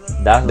 but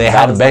they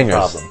had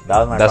bangers.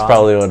 That's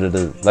probably what it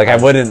is. Like I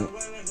wouldn't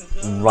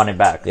run it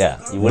back. Yeah.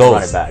 You wouldn't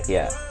run it back.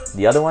 Yeah.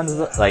 The other ones,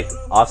 like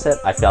Offset,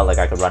 I felt like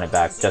I could run it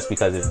back just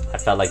because I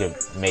felt like it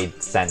made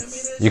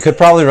sense. You could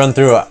probably run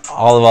through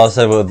all of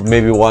Offset with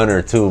maybe one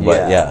or two,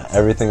 but yeah,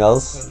 everything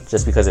else.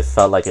 Just because it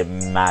felt like it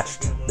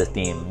matched the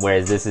theme.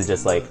 Whereas this is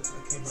just like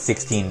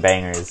 16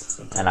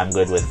 bangers, and I'm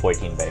good with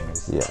 14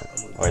 bangers. Yeah.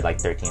 Or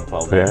like 13,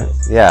 12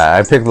 bangers. Yeah,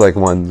 I picked like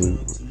one.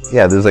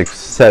 Yeah, there's like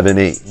 7,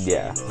 8.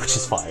 Yeah, which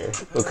is fire.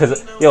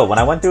 Because, when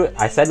I went through it,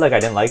 I said like I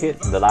didn't like it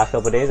the last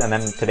couple of days, and then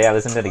today I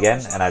listened to it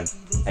again, and I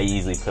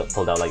easily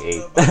pulled out like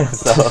 8.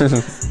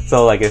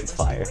 so like it's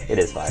fire. It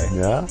is fire.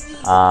 Yeah.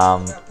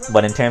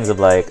 But in terms of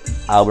like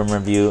album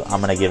review,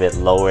 I'm gonna give it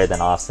lower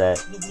than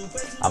Offset.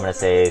 I'm gonna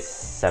say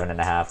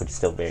 7.5, which is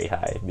still very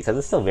high because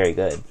it's still very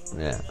good.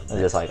 Yeah.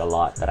 There's just like a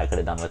lot that I could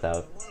have done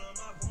without,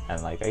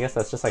 and like I guess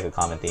that's just like a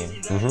common theme.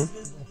 Mm-hmm.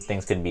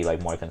 Things could be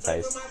like more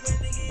concise.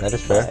 That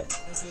is fair.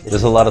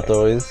 There's a lot of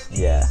throwaways.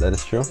 Yeah. That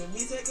is true.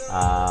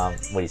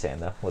 What are you saying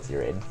though? What's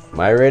your rating?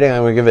 My rating,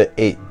 I'm gonna give it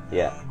 8.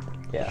 Yeah.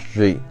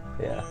 3.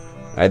 Yeah.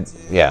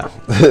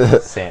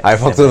 I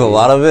fucked with a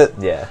lot of it.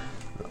 Yeah.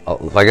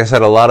 Like I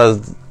said, a lot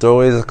of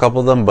throwaways, a couple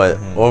of them, but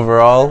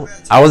overall,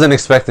 I wasn't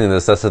expecting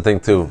this. That's the thing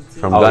too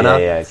from Gunna.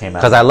 Yeah, it came out.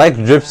 Because I liked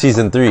Drip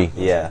Season 3.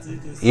 Yeah.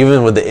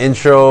 Even with the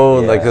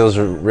intro, like it was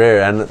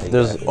rare, and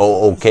there's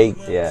okay.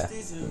 Yeah.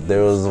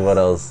 There was what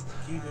else?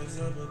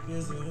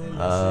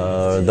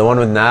 The one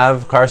with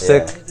Nav,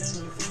 Carsick.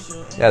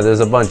 Yeah,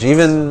 there's a bunch.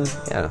 Even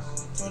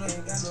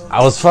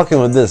I was fucking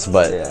with this,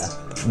 but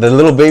the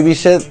Little Baby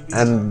shit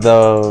and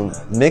the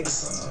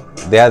mix,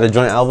 they had a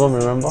joint album.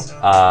 Remember?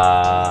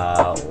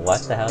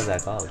 What the hell is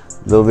that called?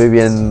 Little Baby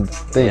and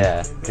thing.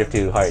 Yeah,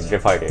 Drip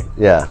Harder.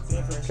 Yeah.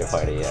 Drip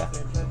Harder. Yeah.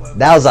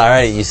 That was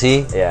alright. You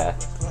see? Yeah.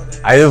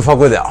 I didn't fuck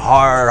with it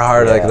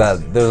hard like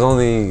that. There was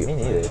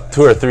only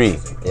 2 or 3.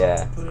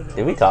 Yeah.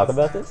 Did we talk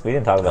about this? We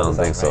didn't talk about this.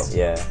 I don't think so.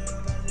 Yeah.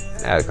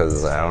 Yeah,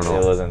 because I don't know.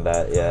 It wasn't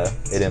that. Yeah.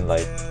 It didn't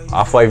like.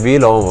 Off-White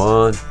V-Lone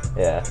one.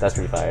 Yeah, that's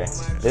pretty fire.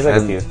 There's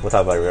like a few. We'll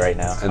talk about it right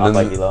now.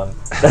 Off-White V-Lone.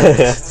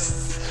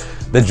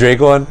 The Drake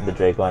one? The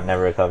Drake one,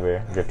 Never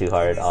Recover. Drip Too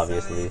Hard,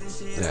 obviously.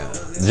 Yeah.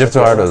 Drip Too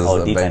Hard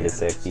was Deep End is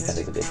sick. Deep End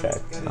is a good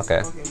track.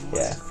 Okay.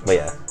 Yeah. But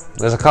yeah.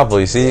 There's a couple,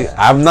 you see?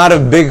 I'm not a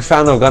big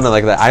fan of Gunna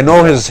like that. I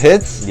know his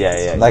hits.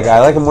 Yeah. Like, I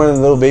like him more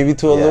than Little Baby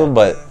too a little,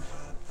 but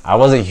I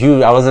wasn't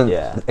huge. I wasn't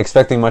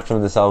expecting much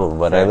from this album,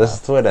 but I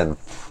listened to it and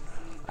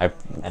I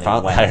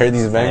heard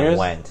these bangers.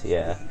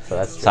 So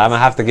that's true. So I'm gonna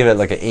have to give it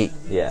like an 8.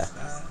 Yeah.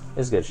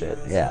 It's good shit.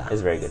 Yeah.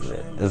 It's very good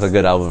shit. It's a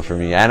good album for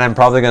me. And I'm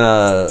probably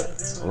gonna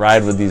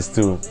ride with these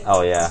two.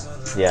 Oh, yeah.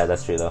 Yeah,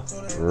 that's true, though.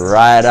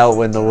 Ride out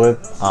with the whip.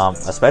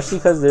 Especially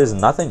because there's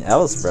nothing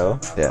else, bro.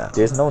 Yeah.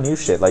 There's no new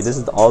shit. Like, this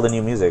is all the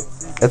new music.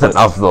 It's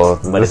enough, though.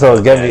 But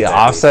so, get me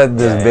Offset,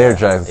 there's bare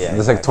tracks.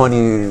 There's like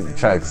 20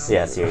 tracks.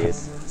 Yeah,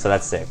 serious. So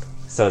that's sick.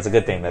 So it's a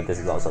good thing that this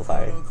is also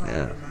fire.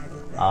 Yeah.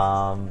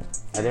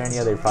 Are there any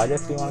other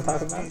projects you want to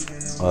talk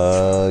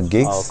about?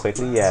 Gigs? Oh,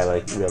 quickly? Yeah,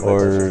 like,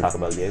 let's talk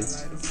about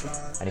gigs.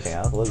 Anything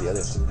else? What was the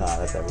other one? Nah,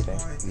 that's everything.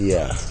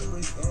 Yeah.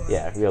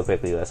 Yeah, real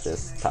quickly, let's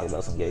just talk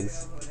about some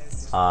gigs.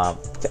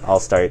 I'll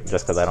start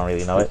just because I don't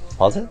really know it.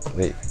 Pause it?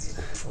 Wait.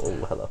 Oh,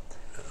 hello.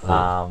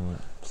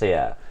 So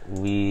yeah,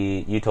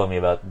 you told me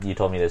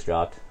this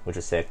dropped, which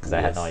is sick because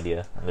I had no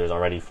idea. And there's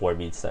already 4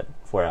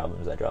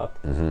 albums that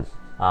dropped.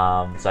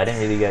 Mm-hmm. So I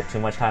didn't really get too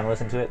much time to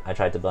listen to it. I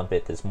tried to bump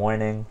it this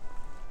morning,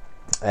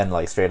 and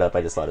like straight up,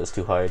 I just thought it was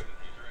too hard.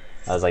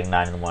 I was like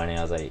 9 in the morning.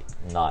 I was like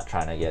not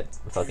trying to get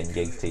fucking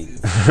gigs to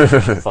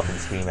fucking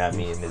scream at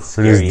me in this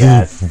scary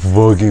ass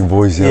fucking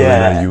voice yelling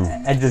at you,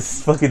 and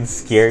just fucking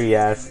scary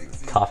ass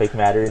topic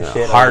matter and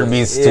shit.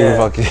 Heartbeats too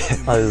fucking.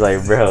 I was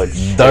like, bro,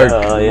 dark.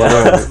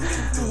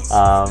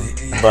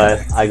 But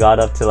I got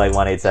up to like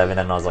 187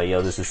 and I was like,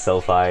 yo, this is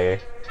so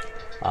fire.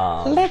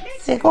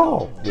 Let's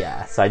go.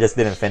 Yeah, so I just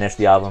didn't finish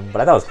the album,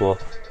 but I thought it was cool.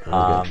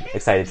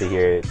 Excited to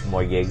hear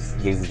more Gigs.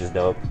 Gigs is just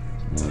dope.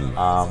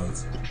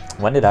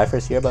 When did I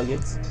first hear about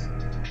Gigs?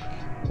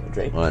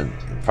 Drake? When?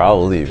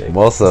 Probably Drake.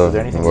 most Was of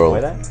there the anything world.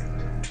 before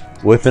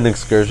that? Whipping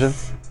Excursion.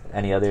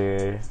 Any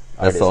other That's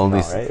artists? the only.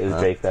 No, right? It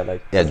was Drake that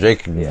like. Yeah,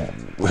 Drake Yeah.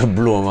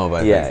 blew him up.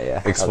 I Yeah, think.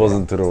 yeah. Exposed Okay.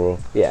 him to the world.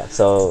 Yeah.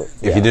 So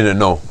If you didn't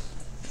know,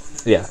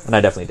 yeah, and I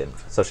definitely didn't.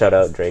 So shout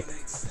out Drake,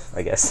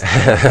 I guess.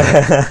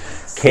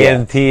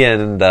 KMT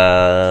and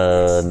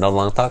No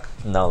Long Talk.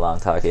 No Long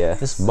Talk. Yeah.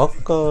 This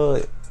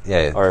Moko.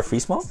 Yeah. Or Free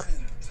Smoke?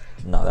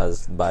 No, that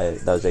was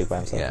Drake by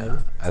himself. Yeah. Maybe?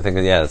 I think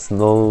it's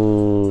no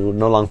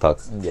Long Talk.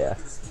 Yeah.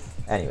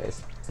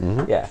 Anyways,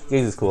 yeah,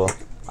 Gigs is cool.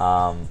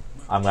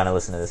 I'm gonna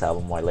listen to this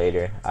album more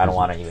later. I don't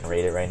want to even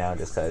rate it right now,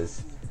 just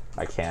because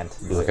I can't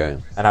do Okay. it.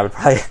 And I would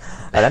I'd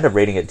end up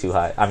rating it too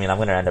high. I mean, I'm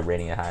gonna end up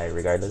rating it high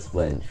regardless,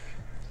 but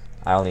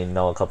I only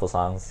know a couple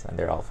songs and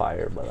they're all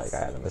fire. But like,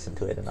 I haven't listened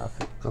to it enough.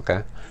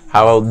 Okay.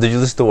 How did you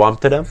listen to Wamp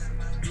to them?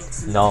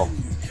 No,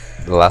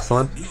 The last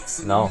one?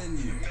 no,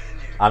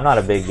 I'm not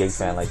a big Gigs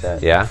fan like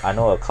that. Yeah? I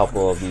know a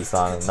couple of these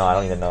songs. No, I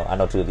don't even know. I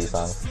know 2 of these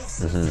songs.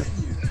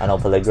 I know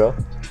Peligro,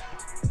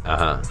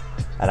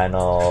 and I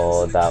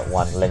know that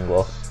one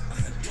Lingual.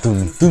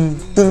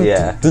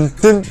 Yeah.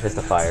 Just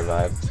a fire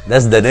vibe.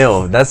 That's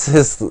Danilo. That's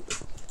his.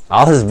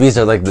 All his beats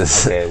are like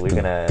this. Okay,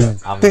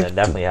 I'm gonna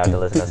definitely have to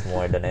listen to some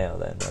more Daneo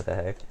then. What the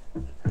heck?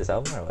 This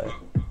album or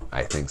what?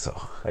 I think so.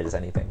 Or just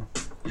anything?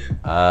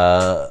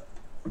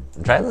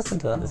 Try to listen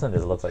to This that. one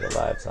just looks like a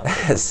vibe song.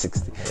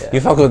 60. Yeah. You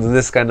fuck with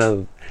this kind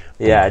of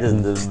Yeah,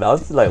 the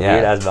bounce is like Yeah.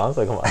 weird ass bounce.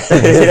 Like, come on.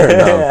 Different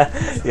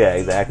though. Yeah,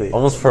 exactly.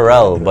 almost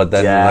Pharrell, but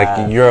then Yeah.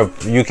 like Europe,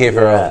 UK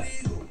Pharrell.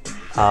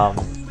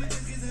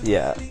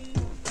 Yeah.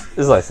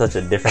 This is like such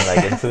a different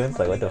like influence.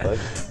 Like, what the fuck?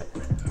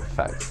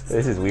 Facts.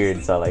 This is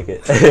weird, so I like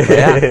it.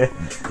 Yeah.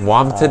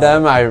 Wamp to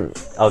them.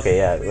 Okay,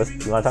 yeah. You want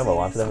to talk about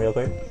One for Them real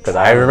quick? Because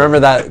I remember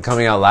that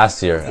coming out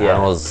last year. And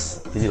Yeah.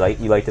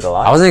 you liked it a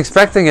lot? I wasn't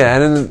expecting it,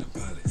 and then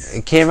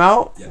it came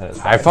out. was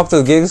I fire. fucked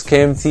with Gigs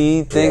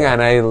KMT thing, Yeah.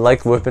 and I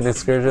like Whipping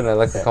Excursion. I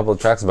liked a couple of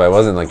tracks, but I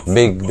wasn't like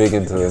big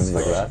into it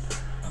like that.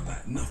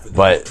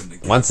 But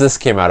once this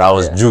came out, I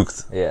was Yeah.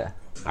 juked. Yeah.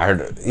 I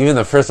heard even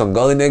the first one,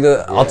 Gully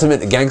Nigga,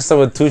 Ultimate Gangsta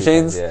with 2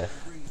 Chainz. Yeah.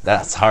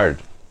 That's hard.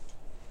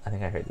 I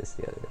think I heard this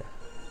the other day.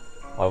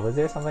 Or was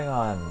there something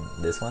on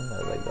this one that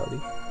was like Gully?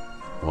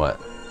 What?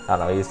 I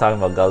don't know. He was talking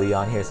about Gully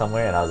on here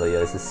somewhere, and I was like, yo,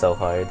 this is so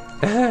hard.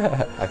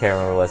 I can't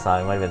remember what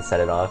song. It might have been Set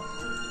It Off.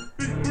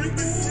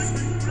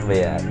 But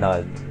yeah,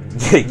 no.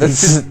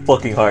 This is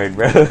fucking hard,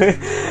 bro.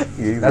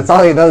 That's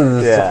all he does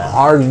is Yeah.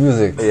 hard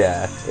music.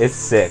 Yeah, it's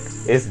sick.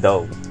 It's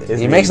dope. It's He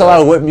really makes a dope.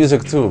 lot of whip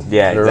music too.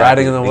 Yeah, the exactly,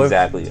 riding in the whip.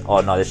 Exactly. Oh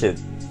no, this shit.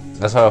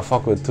 That's why I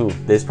fuck with too.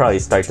 This probably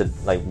starts to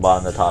like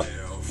bottom the top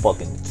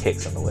fucking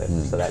kicks on the whip.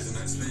 Hmm. So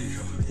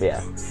that's.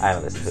 Yeah, I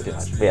haven't listened to it too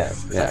much. But yeah,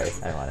 Yeah. sorry,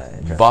 I didn't want to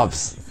interrupt.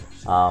 Bops.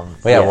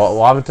 But yeah, yeah.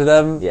 what happened to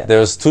them? Yeah. There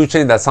was 2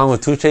 Chainz. That song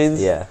with 2 Chainz.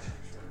 Yeah,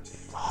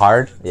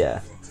 Hard. yeah.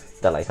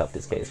 That like helped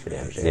his case for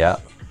damn sure. Yeah.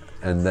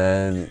 And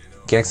then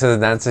Gangsta the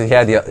Dancer. He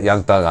had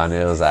Young Thug on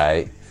it. It was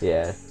alright.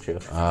 Yeah, true.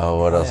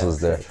 What else Yeah, was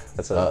there?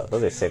 sick.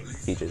 Those are sick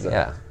features. Though.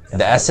 Yeah.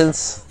 The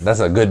Essence.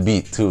 That's a good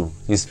beat too.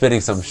 He's spitting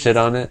some shit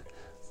on it,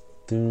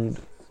 dude.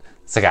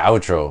 It's like an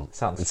outro. It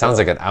sounds dope.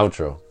 like an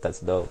outro. That's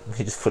dope.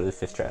 He just put it in the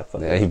 5th track.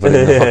 Fuck Yeah, it. he put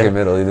it in the fucking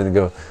middle. He didn't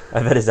go.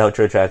 I bet his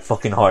outro track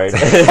fucking hard.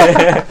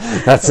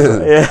 That's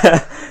it.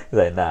 Yeah. He's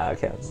like, nah, I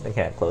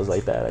can't close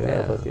like that. I gotta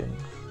Yeah. fucking.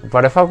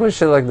 But I fuck with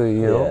shit like the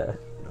Yeah.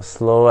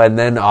 slow, and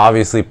then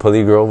obviously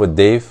Peligro with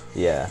Dave.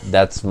 Yeah.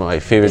 That's my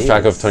favorite Dave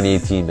track of is-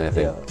 2018. I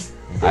think.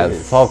 Yeah. I Dave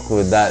is- fuck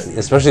with that,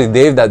 especially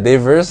Dave. That Dave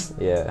verse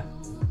Yeah.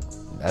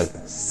 that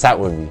sat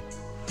with me.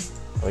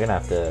 We're gonna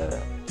have to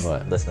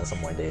What? listen to some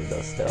more Dave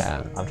though. Still,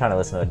 Yeah. I'm trying to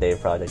listen to a Dave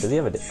project. Does he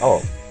have a? Oh,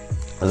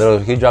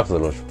 He dropped a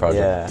little project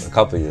Yeah. a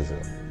couple years ago.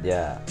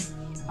 yeah.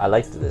 I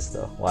liked this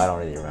though. Well, I don't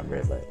really remember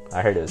it, but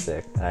I heard it was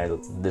sick. And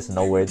this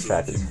No Words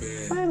track is.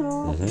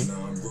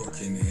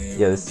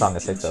 Yeah, this song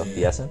is sick though.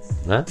 The Essence.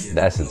 Huh?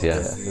 The Essence, yeah.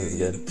 Yeah, this is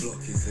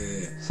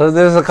good. So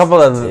there's a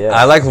couple of Yeah.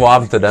 I like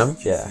Wob to them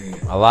Yeah,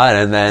 a lot,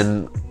 and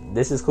then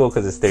this is cool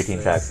because it's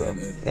 13 tracks though.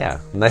 yeah,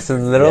 nice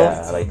and little.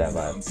 Yeah, I like that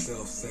vibe.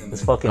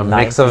 This fucking A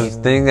mix 19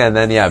 of thing, and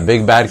then yeah,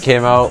 Big Bad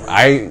came out.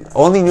 I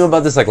only knew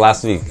about this like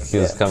last week. He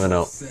was Yeah. coming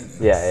out.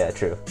 Yeah,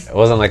 true. It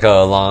wasn't like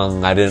a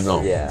long. I didn't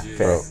know. Yeah,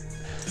 fair. Bro.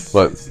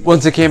 But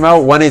once it came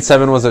out,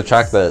 187 was a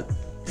track that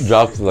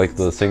dropped like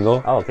the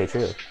single, Oh, okay,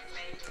 true.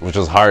 which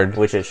was hard.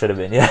 Which it should have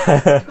been. Yeah,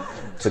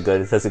 that's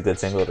a good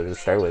single to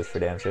start with for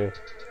damn sure.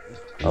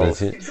 Oh,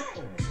 That's it.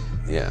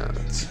 Yeah,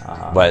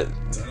 Uh-huh. but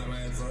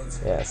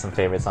yeah, some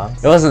favorite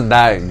songs. it wasn't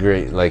that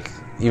great. Like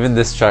even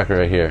this track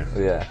right here,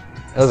 Yeah,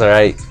 it was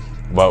alright.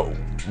 But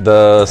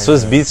the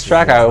Swiss Beats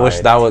track, I wish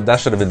Hard. that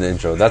should have been the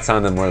intro. That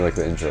sounded more like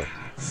the intro.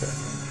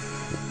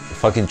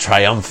 Fucking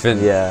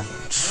triumphant. yeah,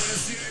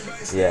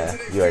 yeah.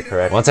 You are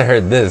correct. Once I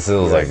heard this, it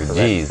was You are like, correct,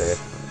 jeez, sir.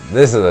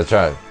 this is a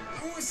track.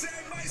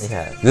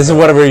 Yeah. This is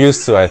what we're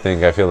used to. I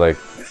think. I feel like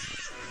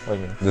What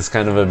do you mean? this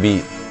kind of a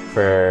beat.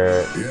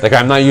 For Like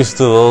I'm not used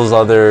to those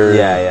other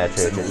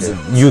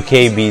true.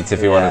 UK beats,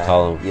 if you want to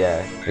call them.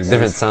 Yeah, Like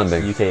different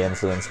sounding. UK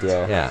influenced.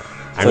 Yeah. Yeah.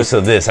 I'm used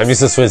to this. I'm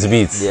used to Swiss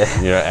beats.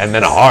 Yeah. And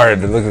then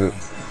hard. Look at it.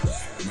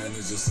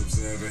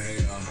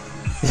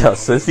 Yo,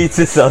 Swiss Beats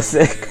is so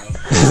sick.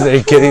 Are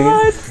you kidding me?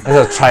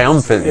 It's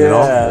triumphant, you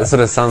know? Yeah. That's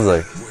what it sounds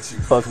like.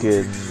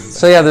 Fucking.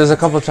 So yeah, there's a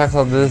couple tracks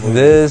on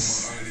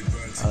this.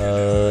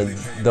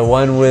 The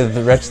one with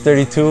Wretch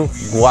 32,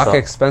 Guap So-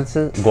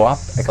 Expensive.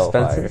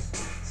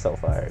 So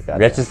fire.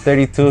 Wretch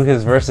 32,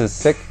 his verse is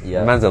sick.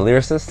 Yeah. Man's a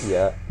lyricist.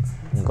 Yeah.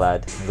 I'm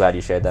glad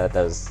you shared that.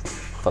 That was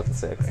fucking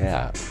sick.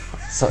 Yeah.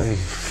 So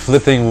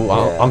flipping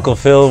Yeah. Uncle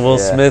Phil, Will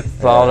Yeah.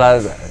 Smith, all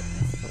that.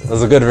 It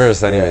was a good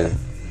verse, anyway.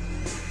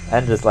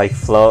 And just like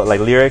flow,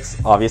 like lyrics,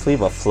 obviously,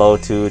 but flow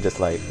too, just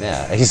like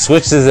Yeah. He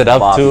switches it up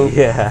Bobby. too.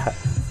 Yeah.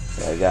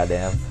 Yeah.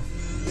 Goddamn.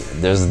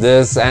 There's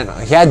this, and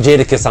he had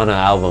Jadakiss on an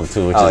album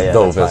too, which is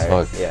dope that's as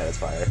fire. fuck. Yeah, that's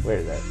fire. Where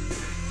is that?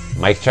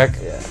 Mic check.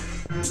 Yeah.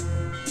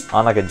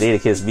 On like a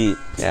Jadakiss beat.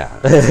 Yeah.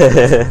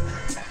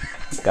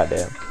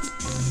 Goddamn.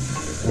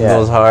 That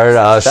was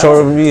hard.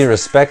 Show me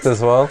respect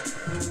as well.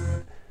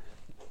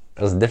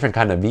 It was a different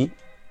kind of beat.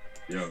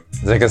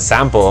 It's like a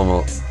sample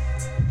almost,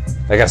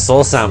 like a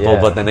soul sample,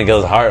 Yeah. but then it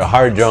goes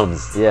hard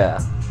drums. Yeah.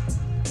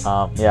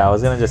 I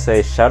was gonna just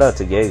say shout out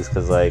to Giggs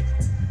because like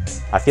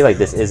I feel like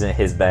this isn't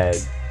his bag.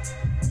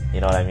 You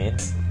know what I mean?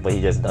 But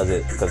he just does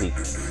it because he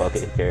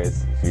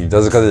cares. He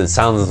does it because it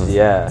sounds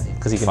Yeah,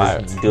 because he can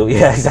Fire. just do.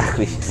 Yeah,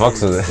 exactly.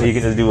 fucks with it. You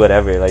can just do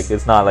whatever. Like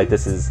it's not like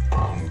this is.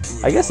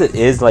 I guess it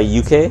is like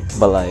UK,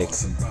 but like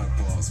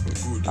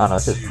I don't know.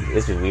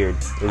 It's just weird.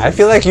 I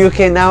feel like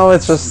UK now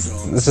it's just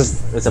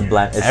it's a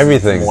blend. It's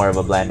everything. more of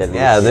a blend. At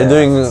yeah, least. they're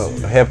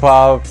doing hip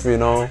hop, you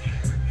know.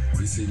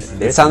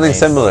 There's It's sounding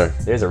some range. similar.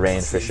 There's a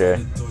range for sure,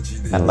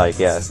 and like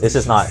it's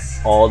just not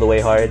all the way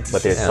hard,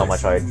 but there's so Yeah.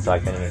 much hard, so I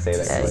can't even say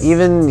that. Like,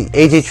 Even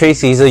AJ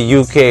Tracey, he's a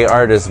UK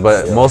artist,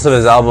 but Yeah. most of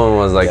his album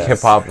was like Yes.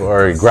 hip hop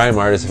or grime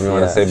artist, if you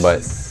want to Yeah. say.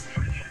 But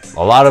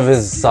a lot of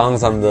his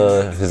songs on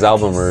his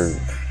album were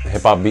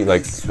hip hop beat,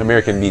 like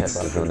American beats,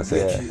 Hip-hop if you want to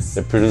beats, say. yeah.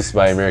 They're produced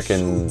by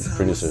American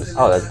producers.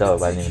 Oh, that's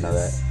dope. I didn't even know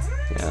that.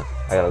 Yeah.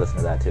 I gotta listen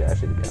to that too,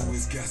 actually, to be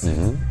honest.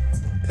 And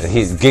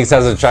Giggs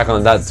has a track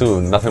on that too,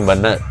 Nothing But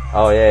Net,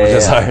 Oh, yeah, which yeah.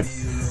 is hard.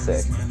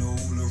 Sick.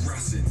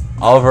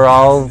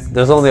 Overall,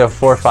 there's only a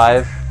 4 or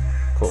 5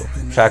 Cool.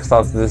 tracks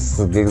off this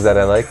Giggs that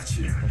I like.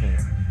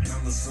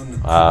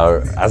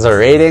 As a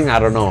rating, I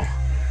don't know.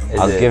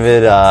 I'll give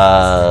it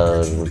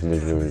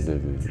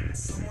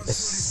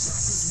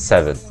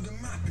 7.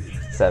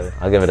 7.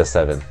 I'll give it a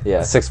 7.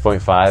 Yeah.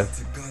 6.5.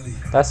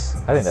 I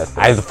think that's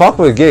good. I fuck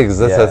with Giggs.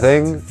 That's Yeah. the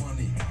thing.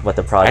 But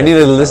the project. I need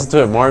to listen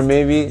to it more,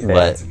 maybe. Fair.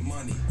 But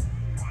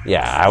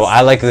yeah,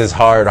 I like this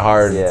hard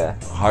Yeah.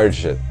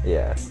 shit.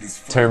 Yeah.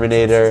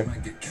 Terminator.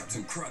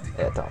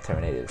 Yeah,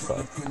 Terminator is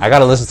fuck. I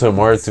gotta listen to it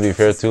more, to be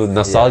fair, too.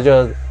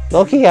 Nostalgia.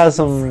 Loki has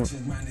some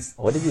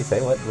What did you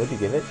say? What did you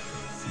give it?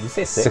 Did you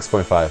say 6?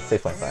 6.5.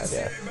 6.5,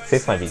 yeah.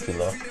 6 might be too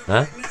low.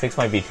 Huh? 6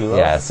 might be too low.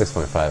 Yeah,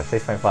 6.5.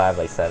 6.5,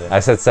 like 7. I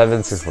said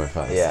 7,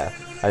 6.5. Yeah.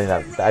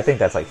 I think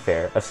that's like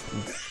fair.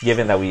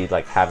 Given that we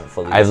like haven't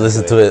fully I've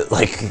listened to it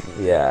like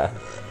Yeah.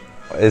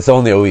 it's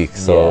only a week,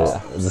 so Yeah.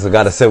 just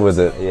gotta sit with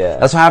it. Yeah.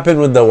 That's what happened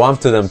with the Womp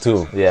to them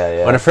too. Yeah,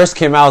 yeah. When it first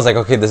came out, I was like,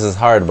 okay, this is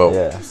hard, but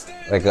Yeah.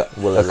 like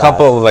Will a it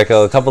couple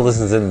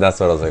listens in, that's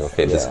what I was like,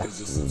 okay, this Yeah.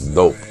 is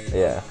dope.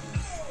 Yeah.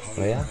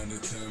 But yeah.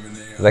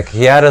 Like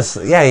he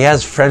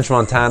has French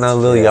Montana,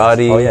 Lil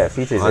Yachty. Oh yeah,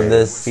 features on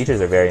this.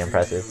 Features are very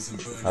impressive.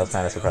 I was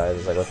kind of surprised. I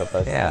was like, what the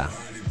fuck? Yeah,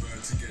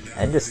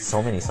 And just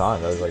so many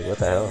songs. I was like, what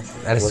the hell?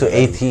 that is What to the-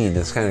 18.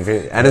 It's kind of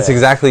great, and it's Yeah.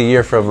 exactly a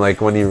year from like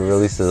when he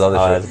released his other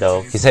Oh, shit. that's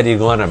dope. He said he'd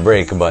go on a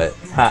break, but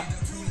Ha.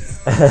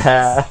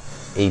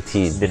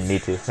 18. Didn't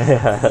need to.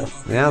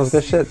 Yeah, it was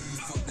good shit.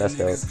 That's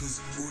dope.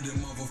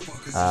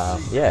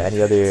 Yeah.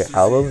 Any other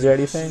albums or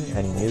anything?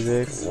 Any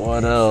music?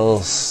 What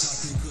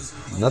else?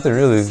 Nothing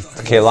really.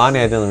 Kehlani,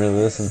 I didn't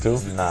really listen to.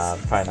 Nah,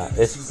 probably not.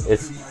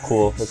 It's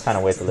cool. It's kind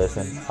of weird to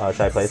listen.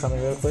 Should I play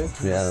something real quick?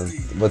 Yeah.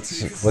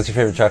 What's your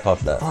favorite track off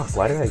that? Fuck,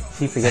 why did I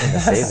keep forgetting to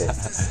save it?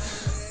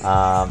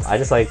 I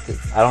just like,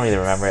 I don't even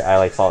remember it. I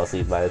like fall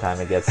asleep by the time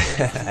it gets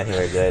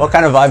anywhere good. What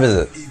kind of vibe is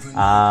it?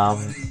 I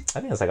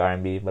think it's like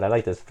R&B, but I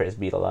like this first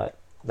beat a lot.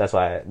 That's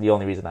why the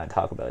only reason I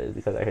talk about it is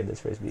because I heard this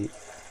first beat.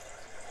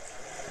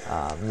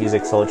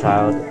 Music Soul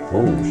Child.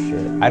 Oh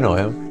shit. I know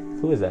him.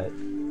 Who is that?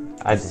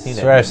 I've seen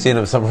I swear it. I've seen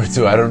him somewhere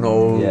too. I don't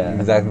know Yeah.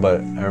 exactly,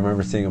 but I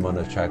remember seeing him on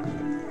a track.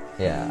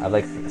 Yeah, I've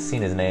like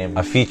seen his name.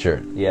 A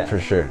feature. Yeah. For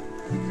sure.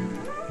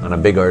 On a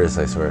big artist,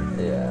 I swear.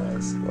 Yeah,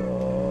 let's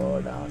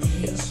go down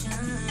here.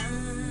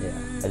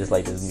 Yeah, I just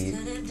like this beat.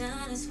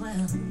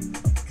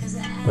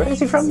 Where is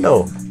he from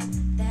though?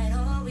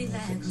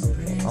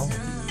 Oh.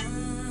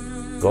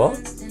 Go?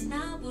 This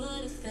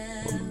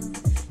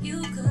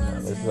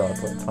is all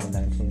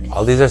 2019.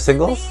 All these are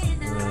singles?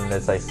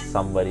 That's like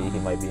somebody he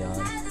might be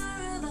on.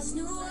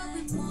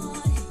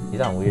 He's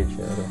on weird shit.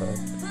 What the fuck?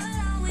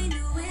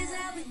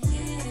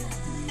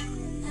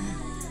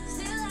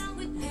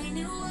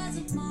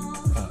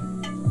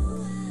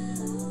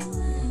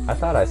 I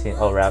thought I seen.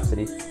 Oh,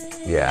 Rhapsody.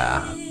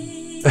 Yeah.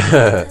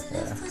 Yeah.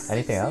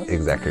 Anything else?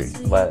 Exactly.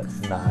 But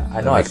nah, I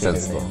know I've makes seen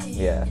his sense, name.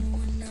 Yeah.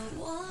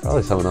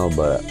 Probably someone else,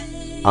 but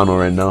I don't know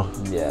right now.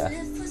 Yeah.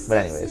 But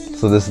anyways,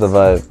 So this is the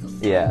vibe.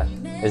 yeah.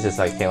 It's just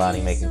like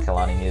Kehlani making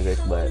Kehlani music,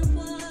 but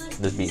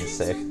this beat is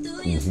sick.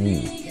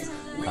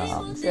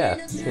 So yeah,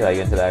 if you're like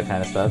into that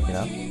kind of stuff, you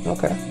know,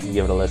 Okay.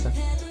 give it a listen.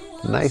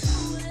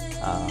 Nice.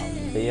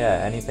 But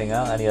yeah, anything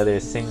else? Any other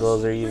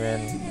singles or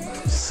even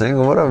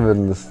Single, what I've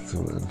been listening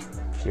to, man.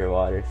 Pure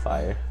Water,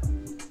 Fire?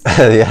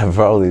 Yeah,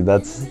 probably.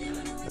 That's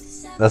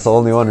the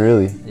only one,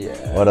 really.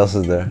 Yeah. What else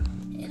is there?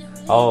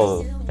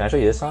 Oh, can I show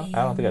you this song?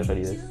 I don't think I showed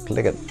you this.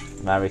 Click it.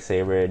 Maverick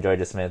Sabre,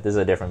 Georgia Smith. This is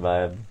a different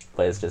vibe,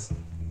 but it's just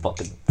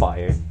fucking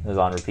fire. It was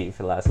on repeat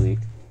for last week.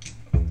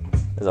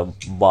 There's a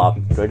bop.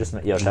 Georgia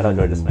Smith. Yo, shout out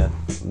Georgia Smith.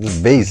 This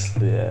bass.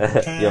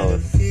 Yeah. Yo.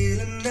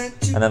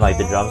 And then like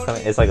the drums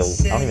coming. It's like I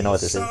don't even know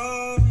what this is.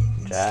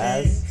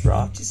 Jazz?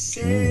 Rock? It's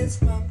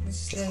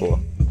cool.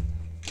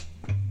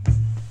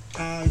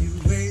 Are you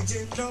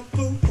waging up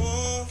a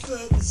war for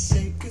the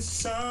sake of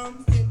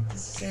something to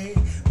say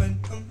when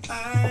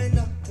I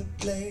not to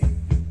blame?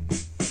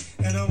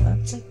 And I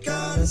want you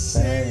gotta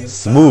say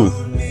Smooth.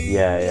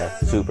 Yeah,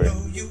 super.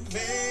 you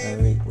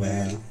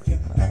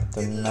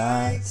someone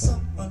else.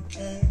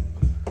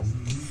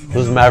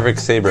 Who's Maverick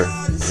Sabre?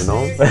 You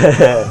know?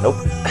 Nope.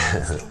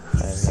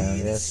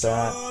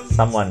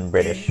 Someone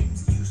British. You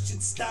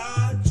should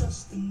start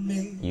trusting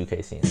me.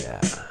 UK scene. Yeah.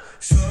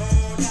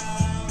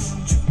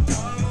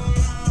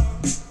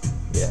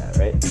 Yeah,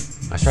 right?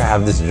 I sure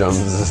have this drums.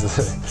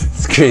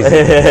 It's crazy.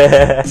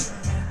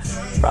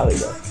 Probably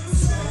though.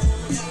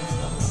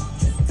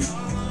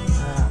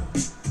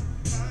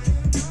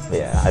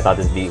 Yeah, I thought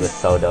this beat was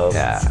so dope.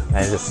 Yeah. And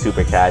it's just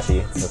super catchy.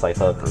 It's like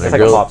hook. It's that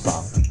like a girl- pop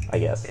song, I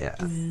guess. Yeah.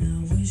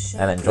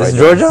 And then This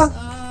Georgia.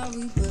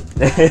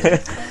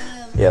 Georgia?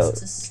 Yo,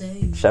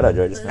 shout out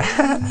Georgia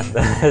Smith.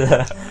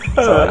 That's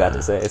all I got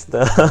to say.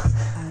 Still.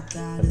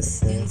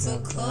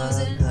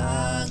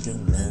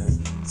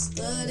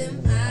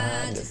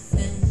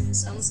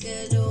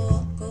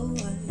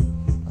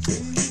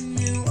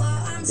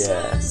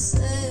 Yeah,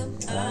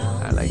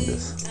 I like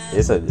this.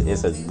 it's a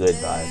good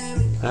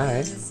vibe.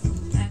 Alright.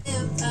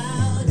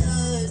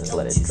 Just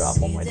let it drop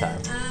one more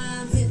time.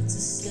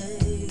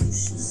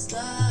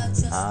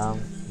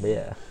 But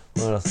yeah.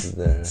 What else is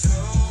there?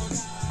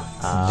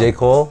 Um, J.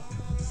 Cole?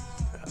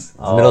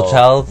 oh, Middle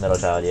Child? Middle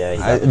Child, yeah.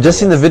 he I dropped just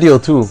seen the video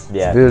too.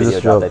 Yeah, Video video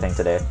just dropped I dropped. think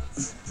today.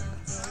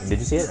 Did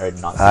you see it or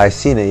not? I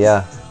seen it,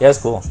 yeah. Yeah,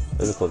 it's cool. It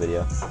was a cool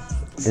video.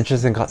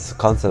 Interesting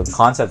concept.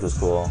 Concept was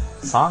cool.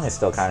 Song is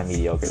still kind of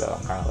mediocre though.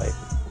 I'm kind of like,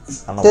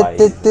 I don't know why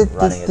he's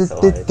running it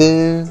so hard.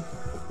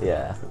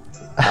 Yeah.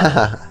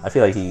 I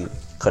feel like he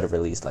could have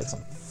released like some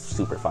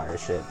super fire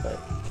shit, but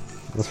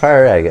It's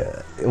fire, I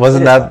guess. It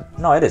wasn't it is that. fire.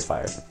 No, it is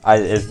fire.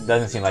 It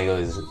doesn't seem like it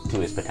was to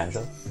his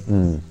potential.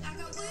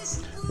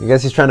 I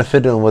guess he's trying to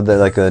fit in with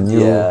like a new.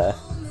 Yeah.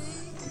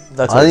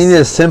 That's All what you need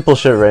it's- is simple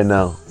shit right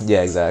now.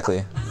 Yeah,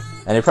 exactly.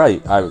 And it probably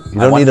You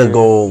don't need to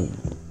go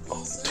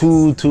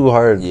too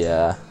hard.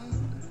 Yeah.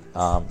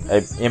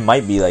 It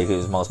might be like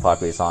his most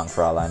popular song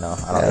for all I know. I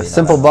don't Yeah, really know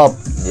simple that. bop.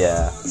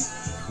 Yeah,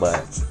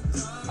 but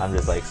I'm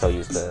just like so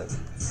used to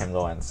him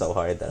going so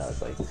hard that I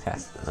was like,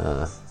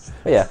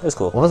 but yeah, it was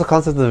cool. What was the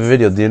concept of the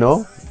video? Do you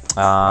know?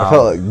 I Um,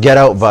 felt like Get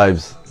Out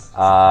vibes.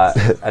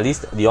 at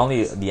least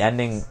the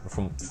ending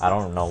from I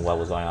don't know what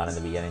was going on in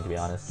the beginning to be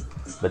honest,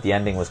 but the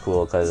ending was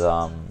cool because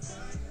I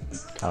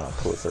don't know if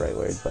cool is the right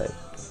word, but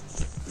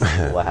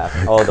what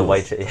happened? Oh,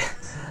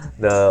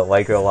 the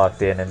white girl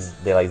walked in and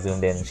they like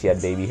zoomed in and she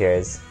had baby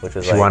hairs, which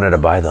was She like wanted to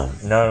buy them.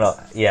 no,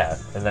 yeah,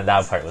 and then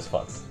that part was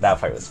fucked. That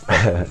part was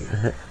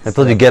fucked. I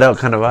told you Get Out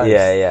kind of vibes.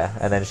 Yeah,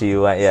 and then she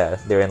went. Yeah,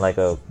 they were in like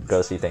a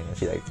grocery thing, and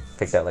she like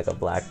picked out like a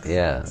black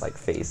Yeah. like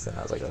face, and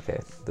I was like, okay,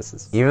 this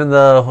is Even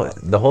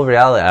the whole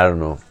reality, I don't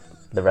know.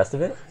 the rest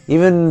of it.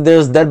 Even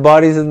there's dead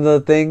bodies in the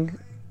thing,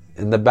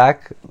 in the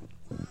back.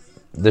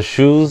 The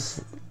shoes,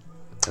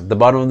 at the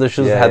bottom of the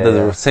shoes Yeah, had the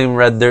yeah. same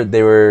red dirt.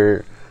 They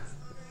were,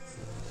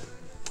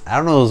 I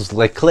don't know, it was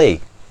like clay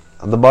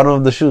on the bottom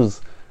of the shoes.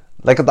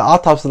 Like at the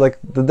autopsy, like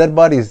the dead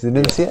bodies. You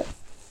didn't see it?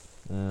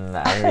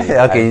 Nah, I didn't really, Okay,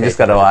 I you didn't just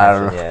pay gotta- much I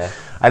don't attention, know.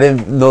 I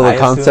didn't know the I assumed-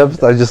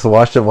 concept. I just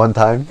watched it one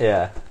time.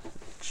 Yeah,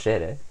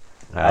 shit.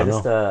 I I don't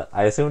just know.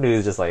 I assumed it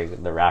was just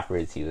like the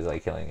rappers he was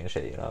like killing and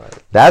shit. You know, like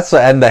That's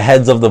what, and the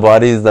heads of the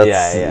bodies. That's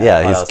Yeah. Oh,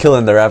 that he's was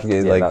killing the rap.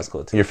 Yeah, Like that was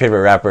cool too. your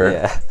favorite rapper.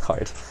 yeah,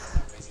 hard.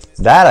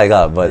 That I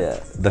got, but Yeah.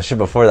 the shit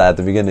before that at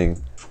the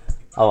beginning.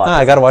 Oh,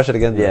 I gotta watch it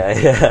again. though.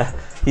 yeah.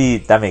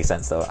 That makes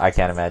sense though. I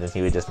can't imagine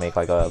he would just make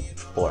like a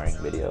boring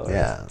video.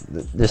 Yeah,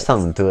 just tell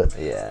them to it.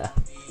 Yeah.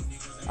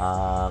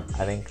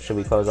 I think should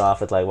we close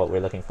off with like what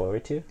we're looking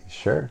forward to?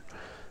 Sure.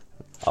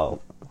 Oh,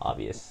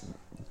 obvious.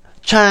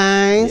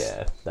 Chinese.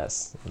 Yeah,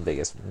 that's the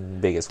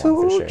biggest one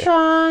for sure.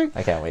 Chinese.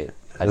 I can't wait.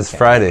 I This just can't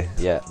Friday. wait.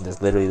 Yeah,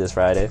 literally this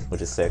Friday,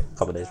 which is sick. A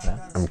couple days from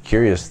now. I'm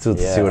curious too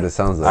to Yeah. see what it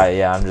sounds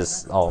like. I'm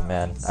just. Oh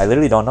man, I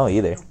literally don't know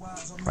either.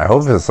 I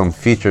hope it's some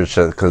featured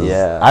shit because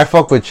Yeah. I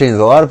fuck with Chains.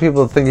 A lot of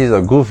people think he's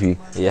a goofy.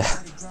 Yeah,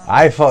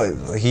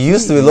 He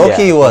used to be low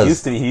key. He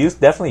was He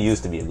definitely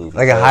used to be a goofy.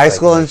 like in high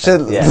school and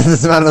shit. Yeah.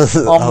 This man was.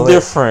 I'm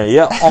different.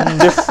 Yeah, I'm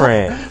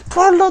different.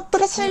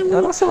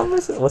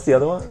 What's the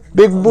other one?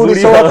 Big booty,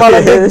 so I call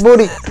it big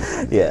booty.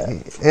 Yeah.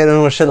 Hit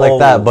him with shit like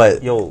that,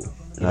 but yo,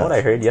 you know what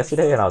I heard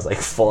yesterday, and I was like,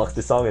 "Fuck,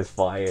 this song is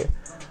fire."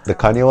 the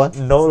Kanye one.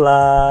 No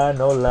la,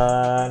 no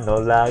la, no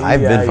la.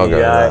 I've been fucking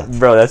with that.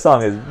 Bro, that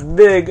song is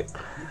big.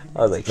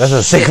 I was like, That's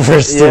a sick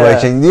verse too. Yeah.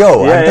 Actually.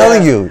 Yo, I'm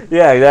telling you,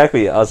 Yeah,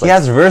 exactly. I was he like,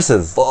 has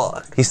verses.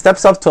 fuck. He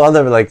steps up to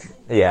other like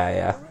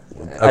Yeah.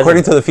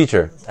 according to the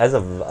feature, As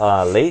of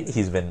late,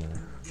 he's been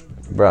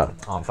bro.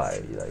 on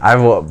fire. Like,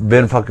 I've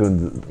been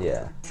fucking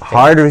yeah.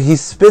 harder. He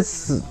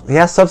spits. He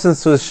has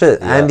substance to his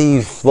shit, and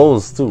he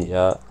flows too.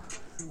 Yeah.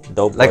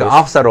 Dope. Like bars.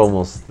 Offset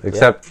almost,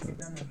 except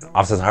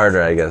Offset's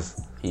harder, I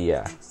guess.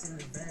 Yeah.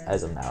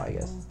 As of now, I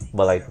guess.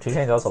 But like 2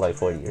 Chainz also like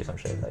 40 or some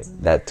shit. Like.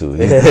 That too.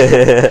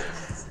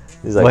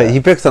 He's like, But he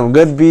picked some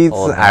good beats.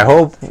 Oh, I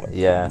hope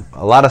yeah.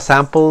 a lot of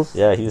samples.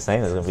 Yeah, he was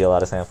saying there's gonna be a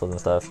lot of samples and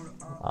stuff.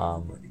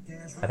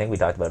 I think we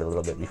talked about it a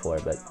little bit before,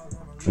 but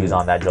he was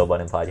on that Joe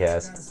Budden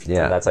podcast.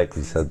 Yeah, And that's like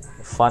he said.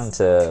 fun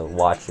to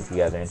watch if you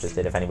guys are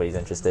interested. If anybody's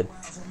interested,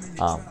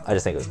 I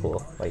just think it was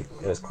cool. Like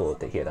it was cool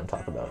to hear them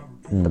talk about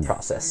the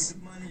process.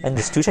 And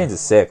this 2 Chainz is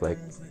sick. Like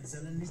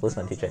just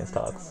listen to 2 Chainz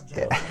talks.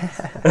 So.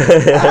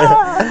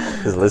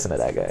 Just listen to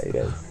that guy. You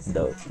guys,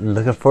 dope.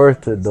 Looking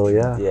forward to it though.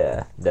 Yeah.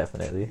 Yeah,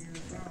 definitely.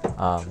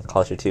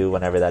 Culture 2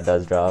 whenever that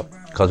does drop.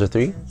 Culture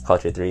 3.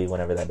 Culture 3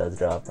 whenever that does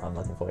drop. I'm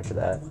looking forward to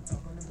that.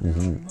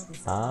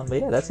 But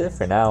yeah, that's it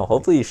for now.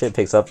 Hopefully shit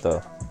picks up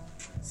though.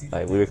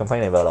 Like we were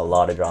complaining about a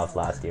lot of drops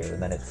last year and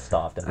then it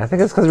stopped. And I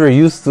think it's because we're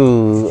used to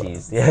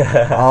jeez,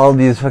 yeah. all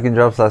these fucking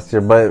drops last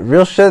year. But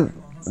real shit,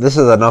 this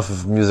is enough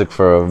of music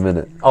for a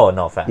minute. Oh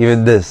no, facts.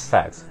 Even this.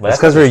 Facts. But It's that's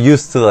because we're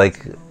used to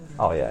like.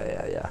 Oh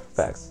yeah.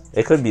 Facts.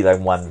 It could be like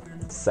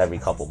once every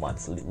couple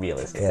months,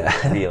 realistically.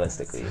 Yeah.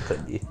 Realistically, it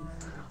could be.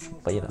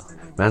 But you know.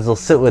 Might as well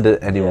sit with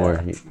it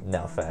anymore. Yeah.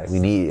 No, facts. We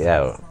need.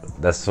 Yeah.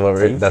 That's what Are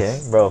we're. you That's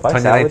kidding? Bro, if I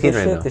sat with 2019 this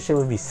right shit, now. this shit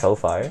would be so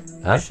fire.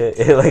 Huh? This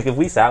shit, like if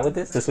we sat with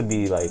this would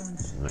be like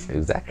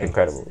Exactly.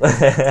 incredible.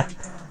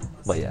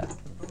 But yeah.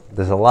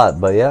 There's a lot,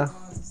 but yeah,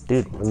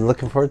 Dude. I'm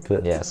looking forward to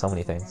it. Yeah, so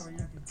many things.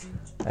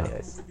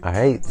 Anyways. All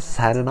right,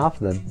 signing off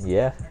then.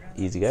 Yeah.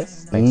 Easy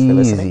guys. Thanks for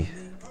listening. Easy.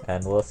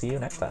 And we'll see you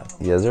next time.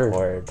 Yes, sir.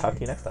 Or talk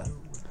to you next time.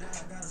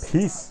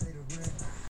 Peace.